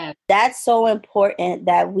 right? Yeah. That's so important,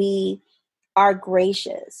 that we are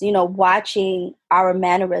gracious, you know, watching our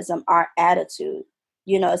mannerism, our attitude.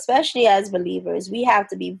 You know, especially as believers, we have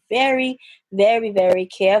to be very, very, very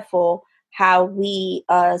careful how we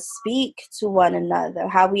speak to one another,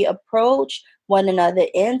 how we approach one another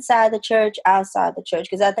inside the church, outside the church.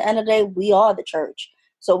 Because at the end of the day, we are the church.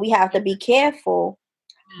 So we have to be careful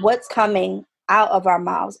what's coming out of our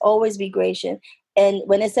mouths. Always be gracious. And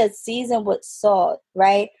when it says season with salt,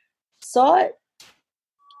 right? Salt,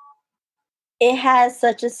 it has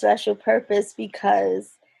such a special purpose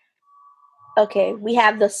because, okay, we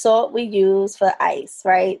have the salt we use for ice,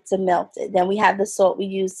 right, to melt it. Then we have the salt we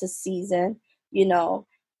use to season, you know,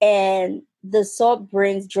 and the salt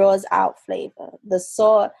draws out flavor. The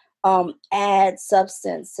salt adds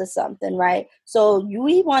substance to something, right? So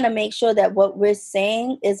we want to make sure that what we're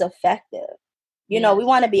saying is effective. You know, we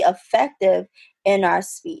want to be effective in our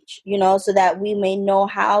speech, you know, so that we may know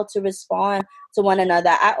how to respond to one another.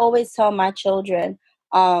 I always tell my children,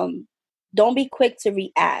 don't be quick to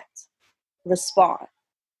react. Respond.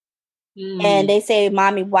 And they say,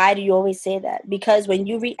 Mommy, why do you always say that? Because when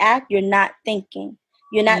you react, you're not thinking.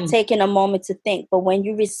 You're not taking a moment to think. But when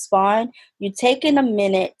you respond, you're taking a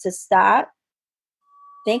minute to stop,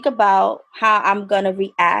 think about how I'm going to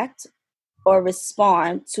react or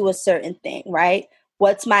respond to a certain thing, right?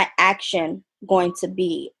 What's my action going to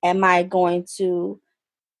be? Am I going to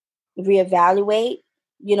reevaluate,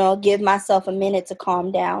 you know, give myself a minute to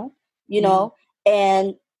calm down, you know,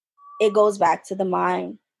 and it goes back to the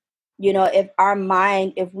mind. You know,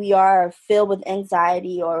 if we are filled with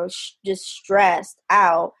anxiety or just stressed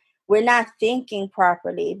out, we're not thinking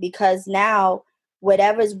properly, because now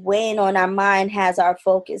whatever's weighing on our mind has our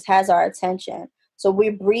focus, has our attention. So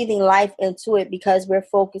we're breathing life into it because we're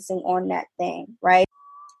focusing on that thing, right?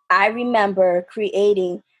 I remember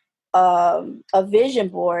creating a vision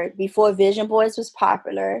board before vision boards was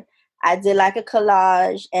popular. I did like a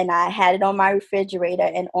collage and I had it on my refrigerator,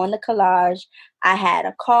 and on the collage I had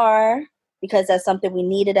a car because that's something we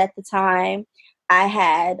needed at the time. I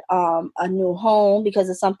had a new home because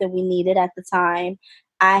it's something we needed at the time.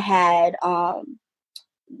 I had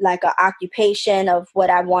like an occupation of what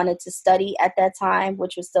I wanted to study at that time,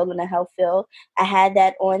 which was still in the health field. I had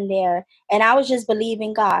that on there, and I was just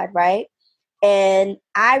believing God, right? And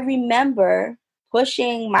I remember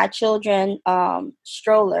pushing my children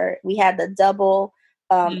stroller. We had the double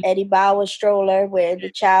Eddie Bauer stroller where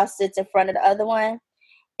the child sits in front of the other one.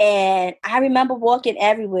 And I remember walking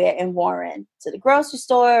everywhere in Warren, to the grocery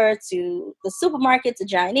store, to the supermarket, to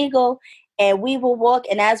Giant Eagle. And we will walk,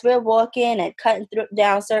 and as we're walking and cutting through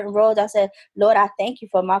down certain roads, I said, Lord, I thank you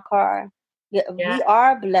for my car. We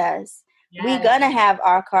are blessed. We're gonna have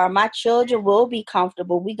our car. My children will be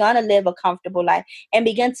comfortable. We're gonna live a comfortable life, and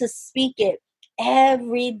begin to speak it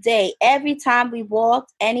every day. Every time we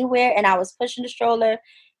walked anywhere and I was pushing the stroller,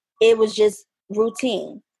 it was just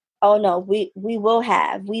routine. Oh no, we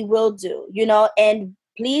will do, and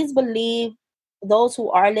please believe, those who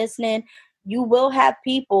are listening, you will have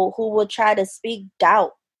people who will try to speak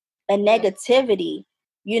doubt and negativity,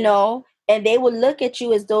 and they will look at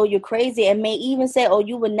you as though you're crazy, and may even say, oh,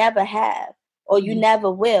 you will never have, or you never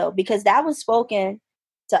will, because that was spoken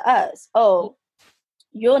to us. Oh,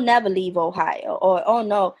 you'll never leave Ohio, or oh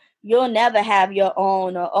no, you'll never have your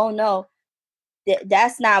own, or oh no,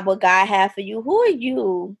 that's not what God had for you. Who are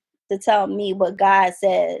you to tell me what God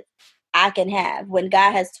said I can have, when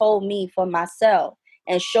God has told me for myself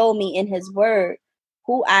and showed me in his word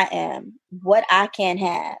who I am, what I can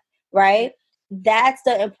have, right? That's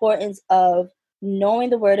the importance of knowing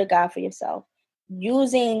the word of God for yourself,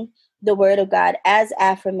 using the word of God as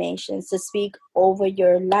affirmations to speak over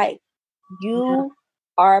your life. You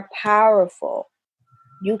are powerful.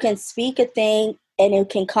 You can speak a thing and it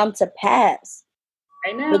can come to pass.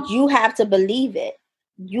 But you have to believe it.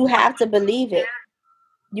 You have to believe it.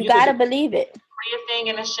 You got to believe it. Your thing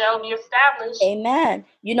and it shall be established. Amen.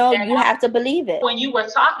 You have to believe it. When you were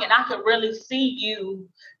talking, I could really see you,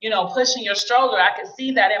 pushing your stroller. I could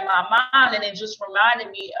see that in my mind, and it just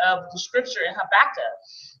reminded me of the scripture in Habakkuk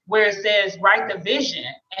where it says, write the vision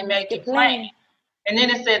and make it plain. And then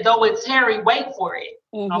it said, though it tarry, wait for it.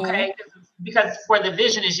 Okay? Because for the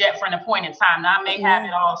vision is yet for an appointed time. Now, I may have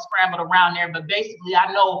it all scrambled around there, but basically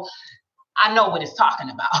I know what it's talking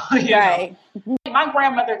about. Right. My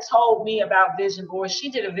grandmother told me about vision boards. She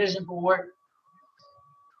did a vision board.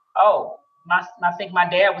 I think my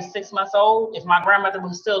dad was 6 months old. If my grandmother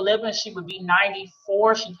was still living, she would be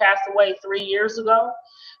 94. She passed away 3 years ago.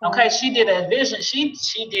 Okay, she did a vision. She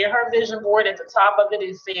did her vision board. At the top of it,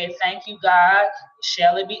 it said, "Thank you, God.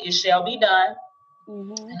 It shall be done."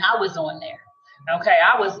 And I was on there. Okay,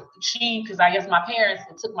 because I guess my parents,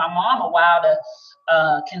 it took my mom a while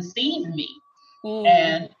to conceive me.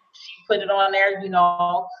 And she put it on there,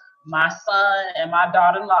 my son and my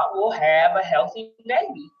daughter-in-law will have a healthy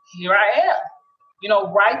baby. Here I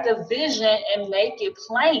am. Write the vision and make it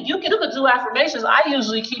plain. You can do affirmations. I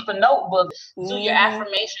usually keep a notebook, do your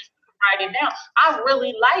affirmations, write it down. I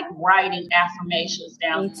really like writing affirmations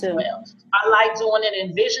down as well. I like doing it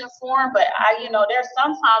in vision form, but there's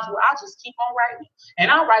sometimes where I just keep on writing.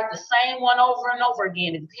 And I write the same one over and over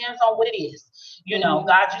again. It depends on what it is.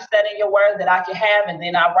 God, you said in your word that I can have, and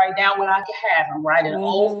then I write down what I can have and write it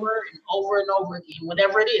over and over and over again,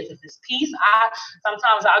 whatever it is. If it's peace,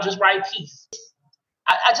 sometimes I'll just write peace.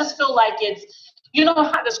 I just feel like it's,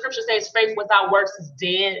 how the scripture says faith without works is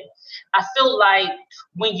dead. I feel like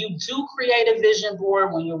when you do create a vision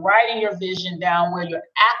board, when you're writing your vision down, where you're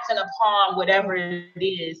acting upon whatever it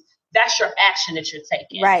is, that's your action that you're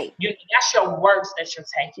taking. Right. That's your works that you're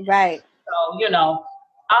taking. Right. So,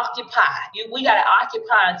 occupy. We got to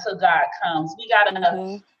occupy until God comes. We got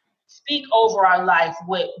to speak over our life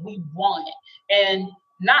what we want, and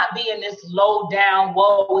not be in this low down,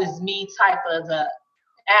 woe is me type of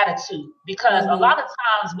attitude. Because a lot of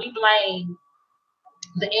times we blame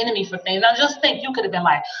the enemy for things. Now just think, you could have been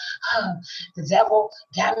like, the devil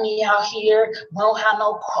got me out here, won't have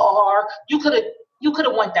no car. You could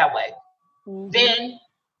have went that way. Then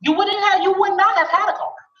you would not have had a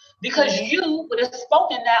car. Because you would have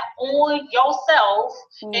spoken that on yourself,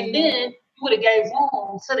 and then you would have gave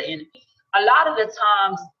room to the enemy. A lot of the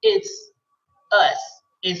times it's us.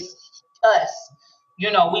 It's us.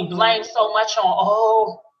 We blame so much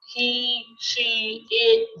on, he, she,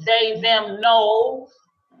 it, they, them. No.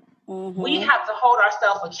 We have to hold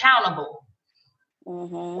ourselves accountable.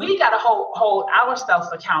 We got to hold ourselves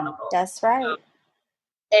accountable. That's right.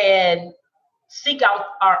 And seek out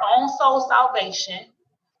our own soul salvation.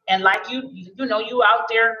 And like you out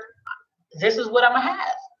there, this is what I'm going to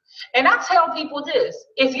have. And I tell people this,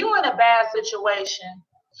 if you're in a bad situation,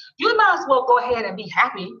 you might as well go ahead and be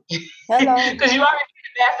happy. Because you're already in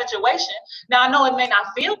a bad situation. Now, I know it may not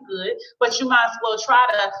feel good, but you might as well try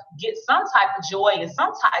to get some type of joy and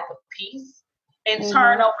some type of peace, and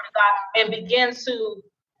turn over to God and begin to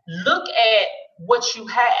look at what you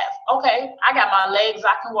have. Okay, I got my legs,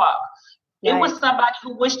 I can walk. It was somebody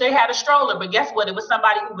who wished they had a stroller, but guess what? It was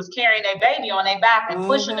somebody who was carrying their baby on their back and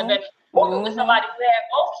pushing the baby. Or it was somebody who had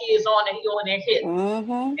both kids on their hip.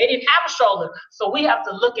 They didn't have a stroller. So we have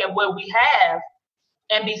to look at what we have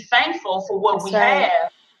and be thankful for what we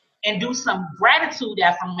have, and do some gratitude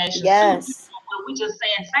affirmations too. Yes. Where we just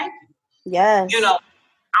saying thank you. Yes.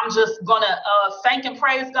 I'm just gonna thank and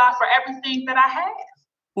praise God for everything that I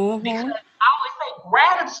have. Because I always say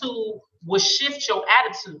gratitude will shift your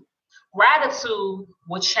attitude. Gratitude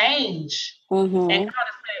will change. And kind of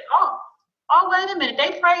say, oh, wait a minute,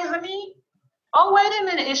 they praising me. Oh, wait a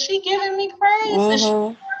minute, is she giving me praise? Is she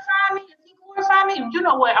glorifying me? Is he glorifying me? You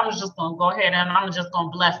know what? I'm just gonna go ahead and I'm just gonna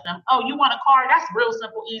bless them. Oh, you want a card? That's real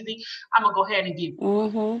simple, easy. I'm gonna go ahead and give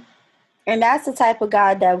you. And that's the type of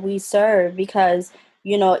God that we serve, because,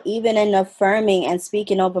 even in affirming and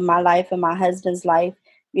speaking over my life and my husband's life,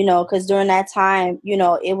 because during that time,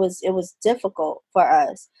 it was difficult for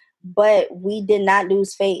us, but we did not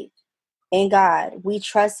lose faith in God. We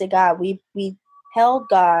trusted God. We held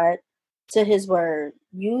God to his word.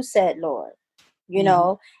 You said, Lord,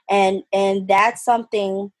 and that's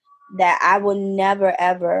something that I will never,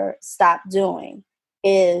 ever stop doing,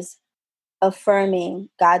 is affirming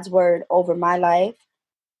God's word over my life,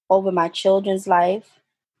 over my children's life,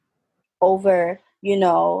 over,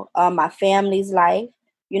 my family's life,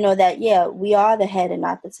 that, yeah, we are the head and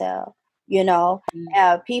not the tail.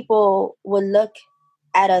 People will look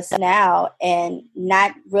at us now and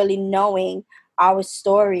not really knowing our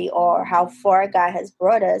story or how far God has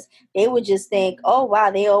brought us. They would just think, oh, wow,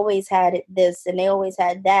 they always had this and they always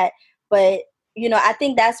had that. But, I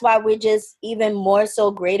think that's why we're just even more so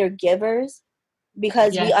greater givers,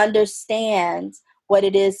 because we understand what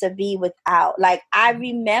it is to be without. Like, I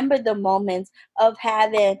remember the moments of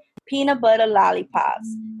having peanut butter lollipops.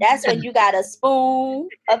 That's when you got a spoon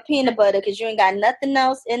of peanut butter because you ain't got nothing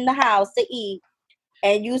else in the house to eat,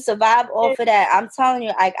 and you survive off of that. I'm telling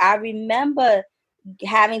you, like, I remember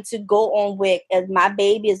having to go on WIC as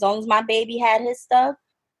long as my baby had his stuff,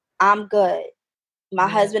 I'm good. My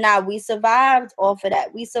husband and I, we survived off of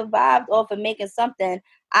that. We survived off of making something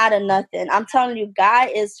out of nothing. I'm telling you, God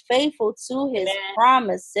is faithful to his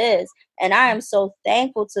promises. And I am so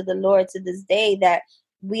thankful to the Lord to this day that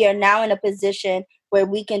we are now in a position where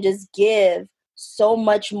we can just give so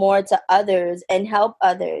much more to others and help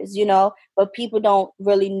others, but people don't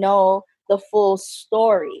really know the full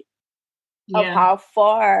story of how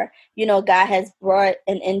far, God has brought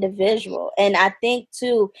an individual. And I think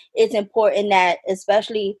too, it's important that,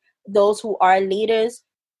 especially those who are leaders,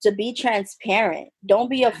 to be transparent. Don't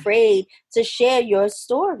be afraid to share your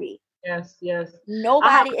story. Yes.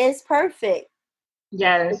 Nobody is perfect.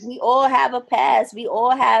 Yes. We all have a past. We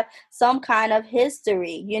all have some kind of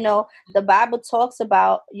history. The Bible talks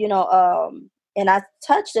about, and I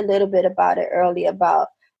touched a little bit about it earlier, about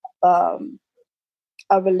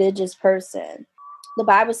a religious person. The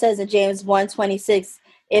Bible says in James 1:26,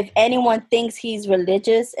 if anyone thinks he's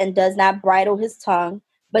religious and does not bridle his tongue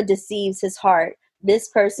but deceives his heart, this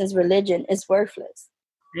person's religion is worthless.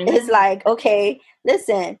 Mm-hmm. It's like, okay,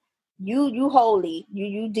 listen, you holy,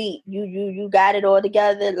 you deep, you got it all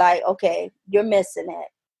together. Like, okay, you're missing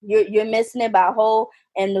it. You're missing it by a whole,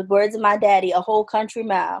 in the words of my daddy, a whole country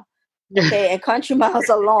mile. Okay, and country miles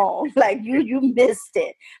alone. Like, you missed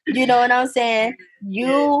it. You know what I'm saying?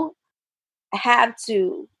 You have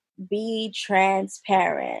to be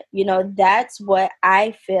transparent. That's what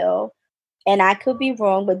I feel. And I could be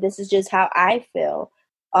wrong, but this is just how I feel.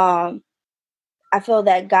 I feel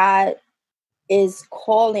that God is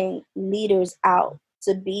calling leaders out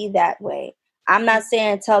to be that way. I'm not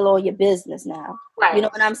saying tell all your business now. Right. You know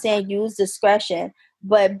what I'm saying? Use discretion,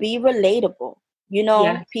 but be relatable.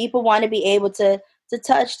 People want to be able to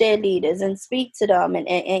touch their leaders and speak to them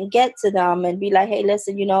and get to them and be like, hey,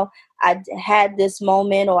 listen, I had this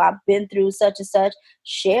moment, or I've been through such and such.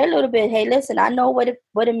 Share a little bit. Hey, listen, I know what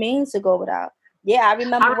it means to go without. Yeah, I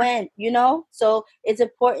remember when, so it's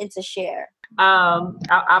important to share.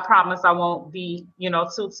 I promise I won't be,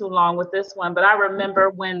 too long with this one. But I remember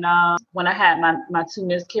when I had my 2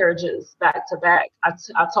 miscarriages back to back.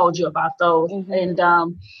 I told you about those. Mm-hmm.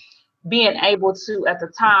 And being able to, at the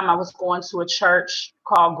time, I was going to a church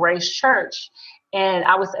called Grace Church, and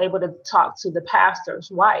I was able to talk to the pastor's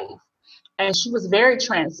wife. And she was very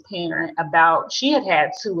transparent about, she had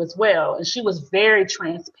 2 as well. And she was very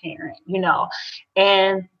transparent,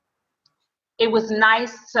 and it was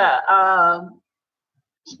nice to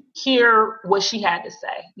hear what she had to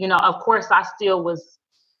say. Of course, I still was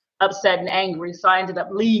upset and angry, so I ended up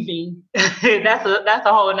leaving. That's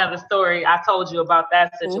a whole another story. I told you about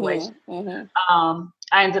that situation. Mm-hmm.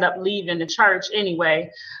 I ended up leaving the church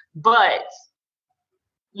anyway, but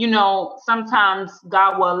sometimes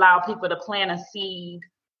God will allow people to plant a seed,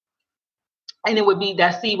 and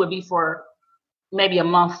that seed would be for maybe a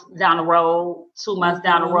month down the road, 2 months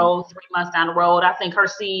down the road, 3 months down the road. I think her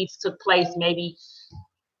seeds took place maybe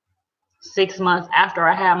 6 months after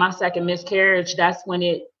I had my second miscarriage, that's when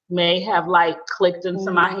it may have like clicked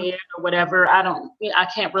into my Mm-hmm. head or whatever. I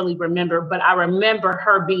can't really remember, but I remember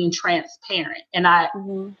her being transparent, and I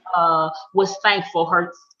Mm-hmm. was thankful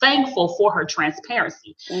for her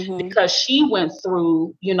transparency, Mm-hmm. because she went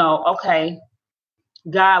through, okay,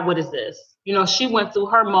 God, what is this? She went through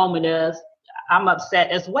her moment of, I'm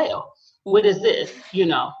upset as well. What is Mm-hmm. this?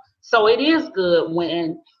 So it is good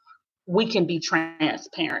when we can be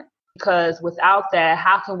transparent, because without that,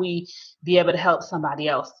 how can we be able to help somebody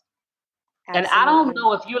else? And I don't Absolutely.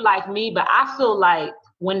 know if you're like me, but I feel like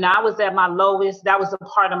when I was at my lowest, that was a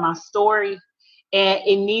part of my story, and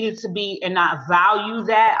it needed to be, and I value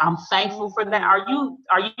that. I'm thankful for that. Mm-hmm.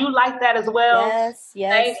 Are you like that as well? Yes,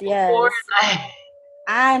 yes, Thankful for yes. it? Like,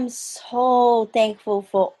 I'm so thankful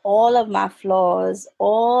for all of my flaws,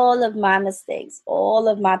 all of my mistakes, all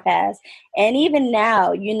of my past. And even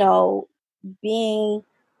now, being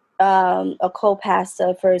a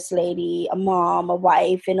co-pastor, first lady, a mom, a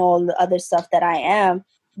wife, and all the other stuff that I am,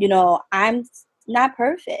 I'm not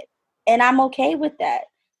perfect. And I'm okay with that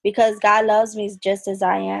because God loves me just as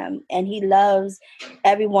I am. And He loves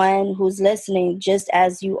everyone who's listening just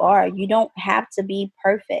as you are. You don't have to be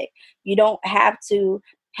perfect. You don't have to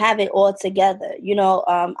have it all together.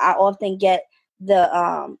 I often get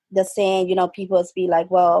the saying, people be like,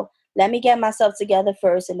 well, let me get myself together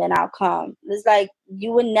first and then I'll come. It's like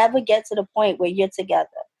you would never get to the point where you're together.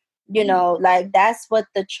 Like that's what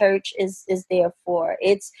the church is there for.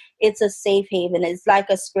 It's a safe haven. It's like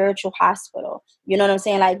a spiritual hospital. You know what I'm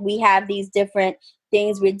saying? Like we have these different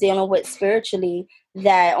things we're dealing with spiritually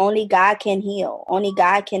that only God can heal, only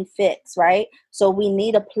God can fix, right? So we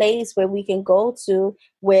need a place where we can go to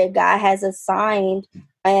where God has assigned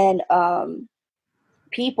and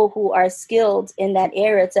people who are skilled in that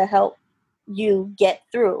area to help you get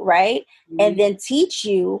through, right? And then teach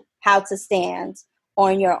you how to stand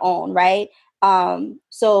on your own, right?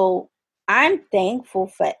 So I'm thankful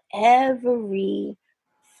for every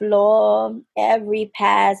flaw, every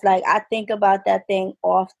past. Like I think about that thing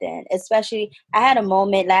often, especially I had a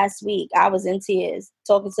moment last week. I was in tears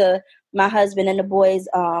talking to my husband and the boys.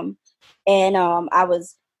 And I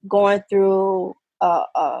was going through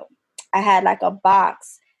I had like a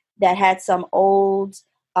box that had some old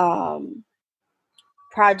um,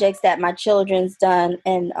 projects that my children's done.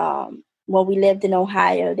 And when we lived in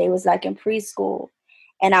Ohio, they was like in preschool.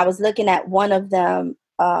 And I was looking at one of them.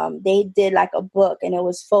 They did like a book and it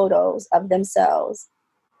was photos of themselves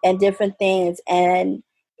and different things. And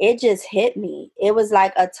it just hit me. It was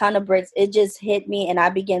like a ton of bricks. It just hit me and I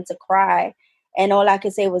began to cry. And all I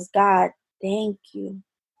could say was, God, thank you.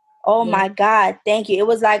 Oh yeah, my God, thank you. It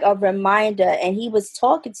was like a reminder. And He was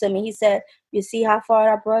talking to me. He said, you see how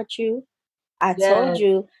far I brought you? I told yes,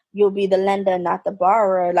 you you'll be the lender, not the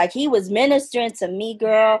borrower. Like He was ministering to me,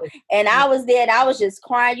 girl. And I was there and I was just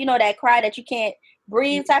crying. You know, that cry that you can't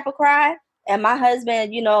breathe type of cry. And my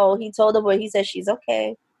husband, he told the boy, he said, she's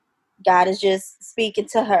okay. God is just speaking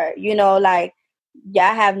to her, like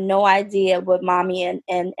y'all have no idea what mommy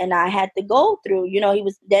and I had to go through.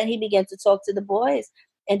 He began to talk to the boys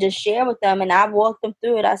and just share with them. And I walked them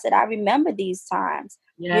through it. I said, I remember these times,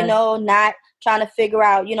 yes, not trying to figure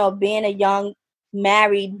out, being a young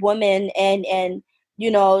married woman and,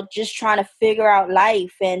 just trying to figure out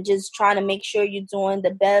life and just trying to make sure you're doing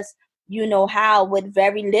the best, how with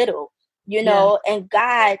very little, yes. and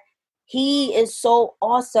God, He is so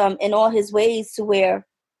awesome in all His ways to where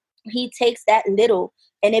He takes that little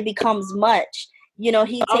and it becomes much. He Oh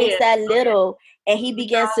takes yeah, that little and He we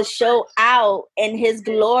begins to found show out and His much.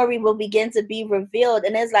 glory will begin to be revealed.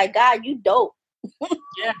 And it's like, God, you dope.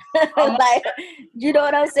 Yeah, almost. Like, you know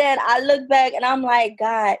what I'm saying? I look back and I'm like,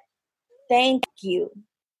 God, thank you.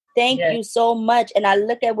 Thank Yes, you so much. And I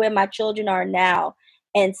look at where my children are now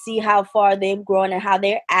and see how far they've grown and how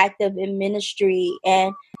they're active in ministry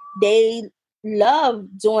and they love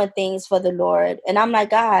doing things for the Lord. And I'm like,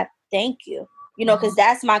 God, thank you. Because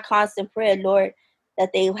that's my constant prayer, Lord,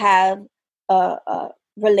 that they have a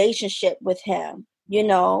relationship with Him,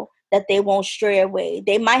 that they won't stray away.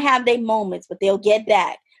 They might have their moments, but they'll get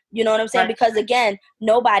back. You know what I'm saying? right. Because again,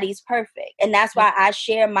 nobody's perfect. And that's why I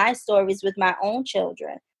share my stories with my own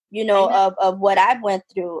children, Amen. of what I went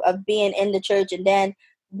through, of being in the church and then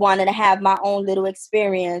wanting to have my own little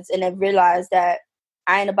experience and then realize that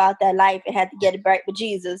I ain't about that life and had to get it right with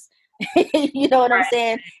Jesus. You know what I'm Right.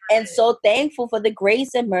 saying? And so thankful for the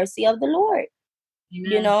grace and mercy of the Lord.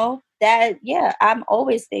 Amen. That, yeah, I'm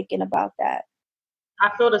always thinking about that. I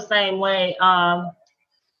feel the same way.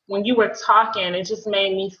 When you were talking, it just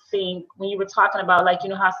made me think, when you were talking about, like,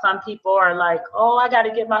 how some people are like, oh, I got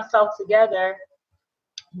to get myself together.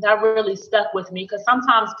 That really stuck with me, because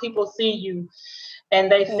sometimes people see you and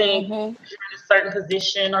they think you're in a certain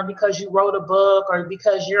position, or because you wrote a book, or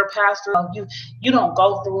because you're a pastor, you don't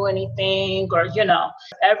go through anything, or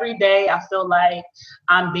every day I feel like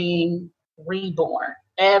I'm being reborn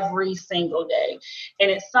every single day. And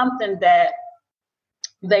it's something that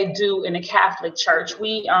they do in the Catholic Church.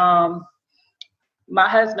 My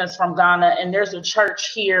husband's from Ghana, and there's a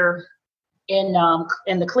church here in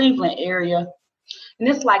the Cleveland area. And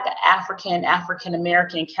it's like an African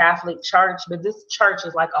American Catholic church, but this church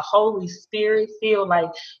is like a Holy Spirit feel. Like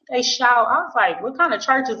they shout. I was like, what kind of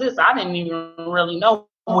church is this? I didn't even really know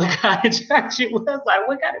what kind of church it was. Like,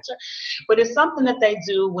 what kind of church? But it's something that they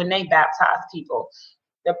do when they baptize people.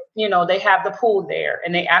 They have the pool there,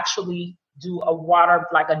 and they actually do a water,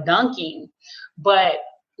 like a dunking. But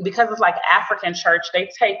because it's like African church, they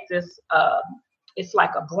take this, it's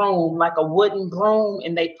like a broom, like a wooden broom,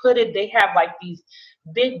 and they have like these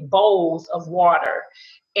big bowls of water,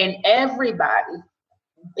 and everybody,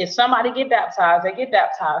 if somebody get baptized, they get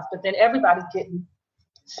baptized, but then everybody's getting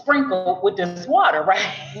sprinkled with this water, right?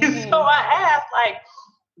 So I asked, like,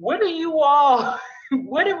 what are you all,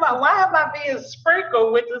 why am I being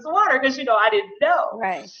sprinkled with this water? Because, I didn't know.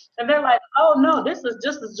 Right. And they're like, oh no, this is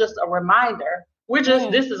just a reminder.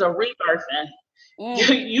 This is a rebirthing.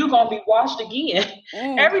 You're going to be washed again.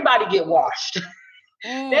 Everybody get washed.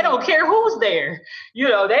 They don't care who's there. They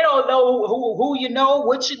don't know who what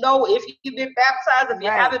if you've been baptized, if you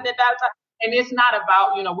haven't been baptized. And it's not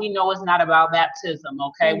about, we know it's not about baptism,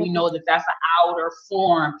 okay? We know that that's an outer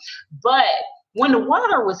form. But when the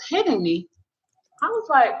water was hitting me, I was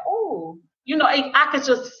like, oh, I could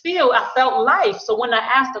just feel, I felt life. So when I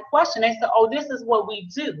asked the question, they said, oh, this is what we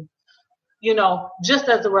do. Just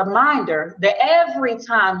as a reminder that every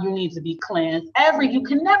time you need to be cleansed, you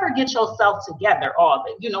can never get yourself together all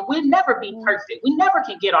day. We'll never be perfect. We never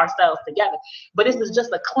can get ourselves together, but this is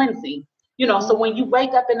just a cleansing, so when you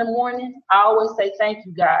wake up in the morning, I always say, thank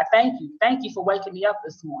you, God. Thank you for waking me up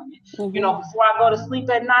this morning. Before I go to sleep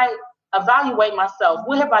at night, evaluate myself.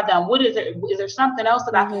 What have I done? Is there something else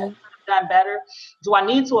that I can have done better? Do I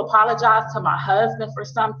need to apologize to my husband for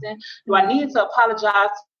something? Do I need to apologize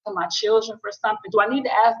to my children for something? Do I need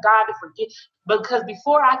to ask God to forgive? Because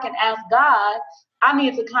before I can ask God, I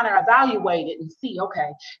need to kind of evaluate it and see, okay.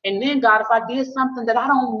 And then, God, if I did something that I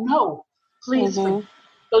don't know, please forgive.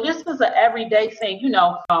 So this is an everyday thing.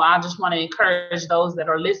 I just want to encourage those that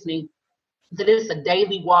are listening that it's a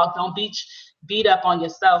daily walk. Don't beat up on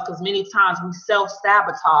yourself, because many times we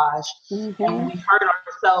self-sabotage and we hurt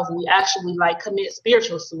ourselves, and we actually commit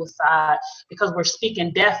spiritual suicide because we're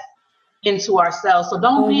speaking death into ourselves. So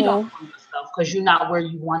don't beat up on yourself because you're not where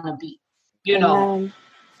you want to be.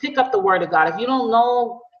 Pick up the word of God. If you don't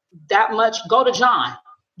know that much, go to John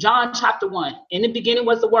chapter 1. In the beginning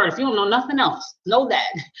was the word. If you don't know nothing else, know that.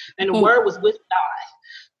 And the word was with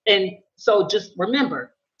God. And so just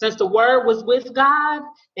remember, since the word was with God,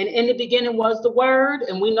 and in the beginning was the word,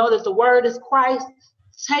 and we know that the word is Christ,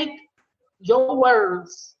 take your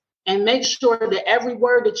words and make sure that every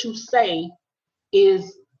word that you say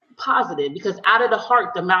is positive, because out of the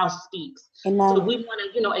heart the mouth speaks. So we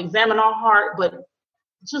want to examine our heart, but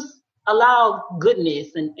just allow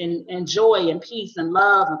goodness and joy and peace and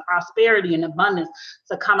love and prosperity and abundance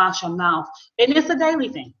to come out your mouth. And it's a daily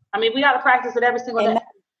thing. I mean, we got to practice it every single day.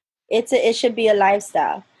 It should be a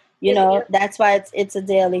lifestyle. That's why it's a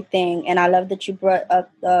daily thing. And I love that you brought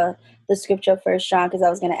up the scripture of 1 John, because I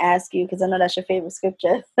was going to ask you, because I know that's your favorite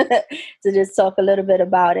scripture, to just talk a little bit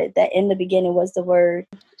about it, that in the beginning was the word.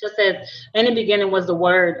 It just says, in the beginning was the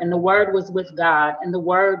word, and the word was with God, and the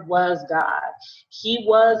word was God. He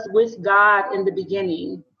was with God in the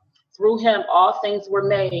beginning. Through him all things were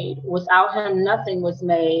made. Without him nothing was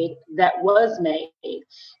made that was made.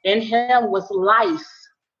 In him was life,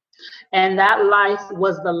 and that life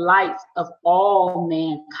was the light of all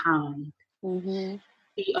mankind.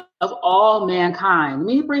 Of all mankind.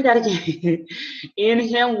 Let me read that again. In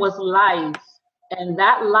him was life, and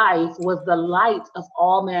that life was the light of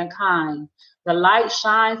all mankind. The light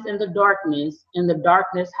shines in the darkness, and the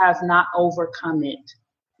darkness has not overcome it.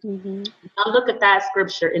 Now look at that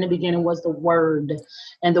scripture. In the beginning was the word,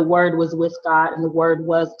 and the word was with God, and the word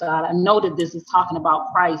was God. I know that this is talking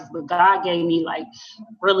about Christ, but God gave me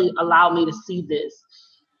really allowed me to see this.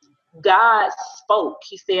 God spoke.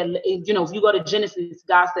 He said, if you go to Genesis,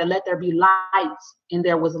 God said, let there be light, and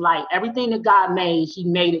there was light. Everything that God made, he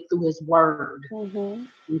made it through his word.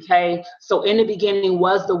 Okay. So in the beginning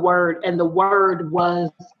was the word, and the word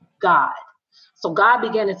was God. So God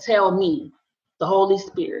began to tell me, the Holy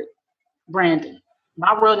Spirit, Brandon.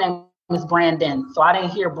 My real name is Brandon, so I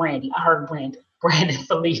didn't hear Brandy. I heard Brandon. Brandon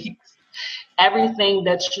Felice. Everything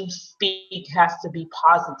that you speak has to be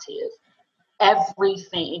positive.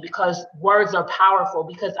 Everything, because words are powerful,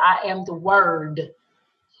 because I am the word.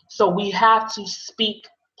 So we have to speak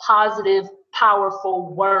positive,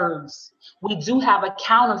 powerful words. We do have a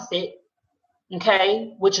counterfeit,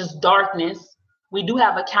 okay, which is darkness. We do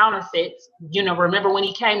have a counterfeit. Remember when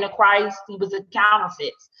he came to Christ, he was a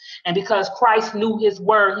counterfeit. And because Christ knew his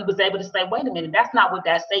word, he was able to say, wait a minute, that's not what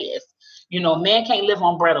that says. Man can't live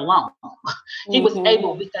on bread alone. He was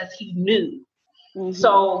able because he knew.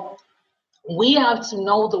 So we have to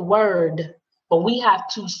know the word, but we have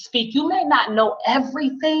to speak. You may not know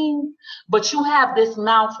everything, but you have this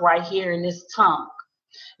mouth right here and this tongue.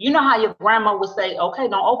 You know how your grandma would say, okay,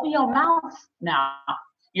 don't open your mouth now.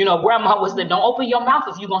 Grandma would say, don't open your mouth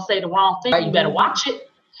if you're going to say the wrong thing. You better watch it.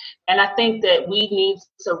 And I think that we need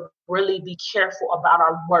to really be careful about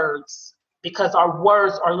our words, because our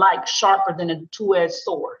words are like sharper than a two-edged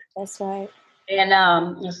sword. That's right.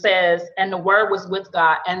 And it says, and the word was with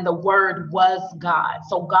God, and the word was God.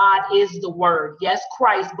 So God is the word. Yes,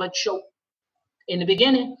 Christ, but in the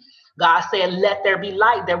beginning, God said, let there be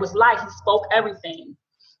light. There was light. He spoke everything.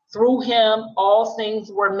 Through him, all things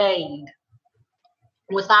were made.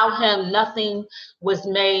 Without him, nothing was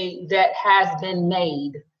made that has been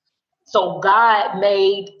made. So God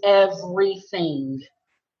made everything.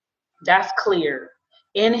 That's clear.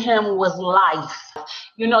 In him was life.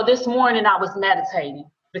 This morning I was meditating,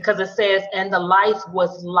 because it says, and the life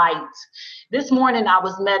was light. This morning I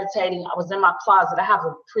was meditating. I was in my closet. I have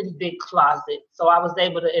a pretty big closet. So I was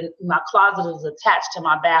able to, and my closet is attached to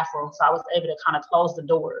my bathroom. So I was able to kind of close the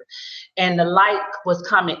door, and the light was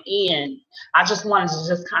coming in. I just wanted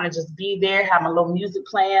to kind of be there, have my little music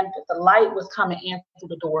playing, but the light was coming in through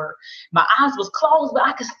the door. My eyes was closed, but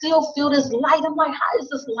I could still feel this light. I'm like, how is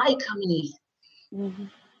this light coming in?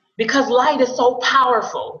 Because light is so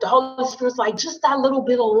powerful. The Holy Spirit's like, just that little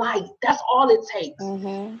bit of light. That's all it takes.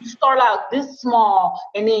 You start out this small,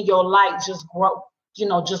 and then your light just grow,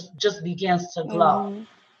 just begins to glow.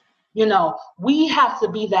 We have to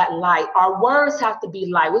be that light. Our words have to be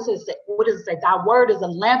light. What does it say? Thy word is a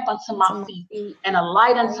lamp unto my feet and a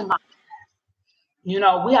light unto my path.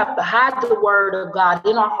 We have to hide the word of God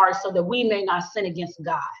in our hearts so that we may not sin against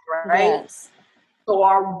God, right? Yes. So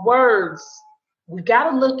our words, we got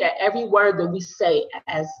to look at every word that we say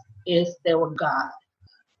as if they were God.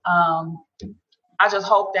 I just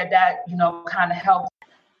hope that kind of helps.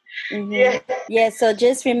 Yeah. So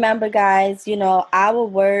just remember, guys, our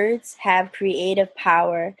words have creative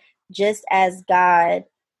power, just as God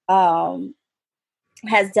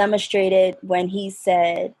has demonstrated when he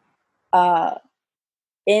said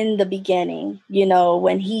in the beginning,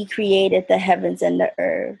 when he created the heavens and the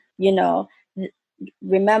earth,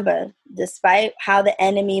 remember, despite how the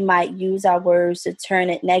enemy might use our words to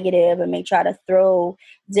turn it negative and may try to throw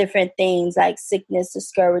different things like sickness,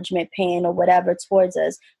 discouragement, pain, or whatever towards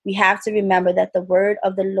us, we have to remember that the word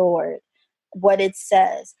of the Lord, what it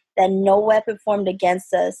says, that no weapon formed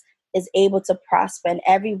against us is able to prosper, and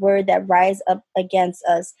every word that rises up against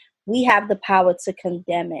us, we have the power to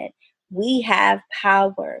condemn it. We have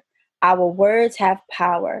power. Our words have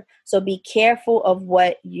power. So be careful of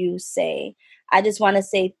what you say. I just want to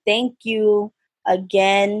say thank you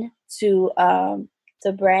again to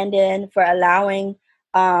Brandon for allowing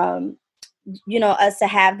us to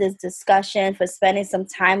have this discussion, for spending some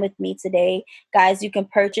time with me today. Guys, you can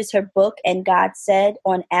purchase her book, And God Said,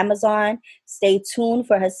 on Amazon. Stay tuned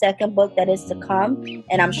for her second book that is to come,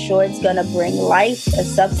 and I'm sure it's going to bring life, a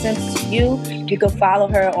substance to you. You can follow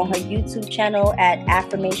her on her YouTube channel at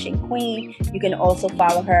Affirmation Queen. You can also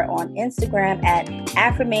follow her on Instagram at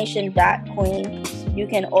affirmation.queen. You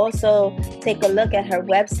can also take a look at her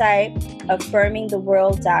website,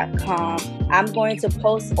 affirmingtheworld.com. I'm going to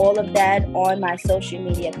post all of that on my social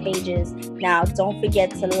media pages. Now, don't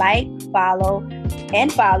forget to like, follow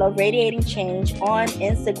Radiating Change on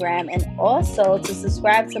Instagram, and also to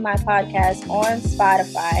subscribe to my podcast on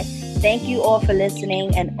Spotify. Thank you all for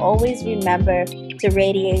listening, and always remember to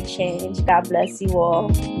radiate change. God bless you all.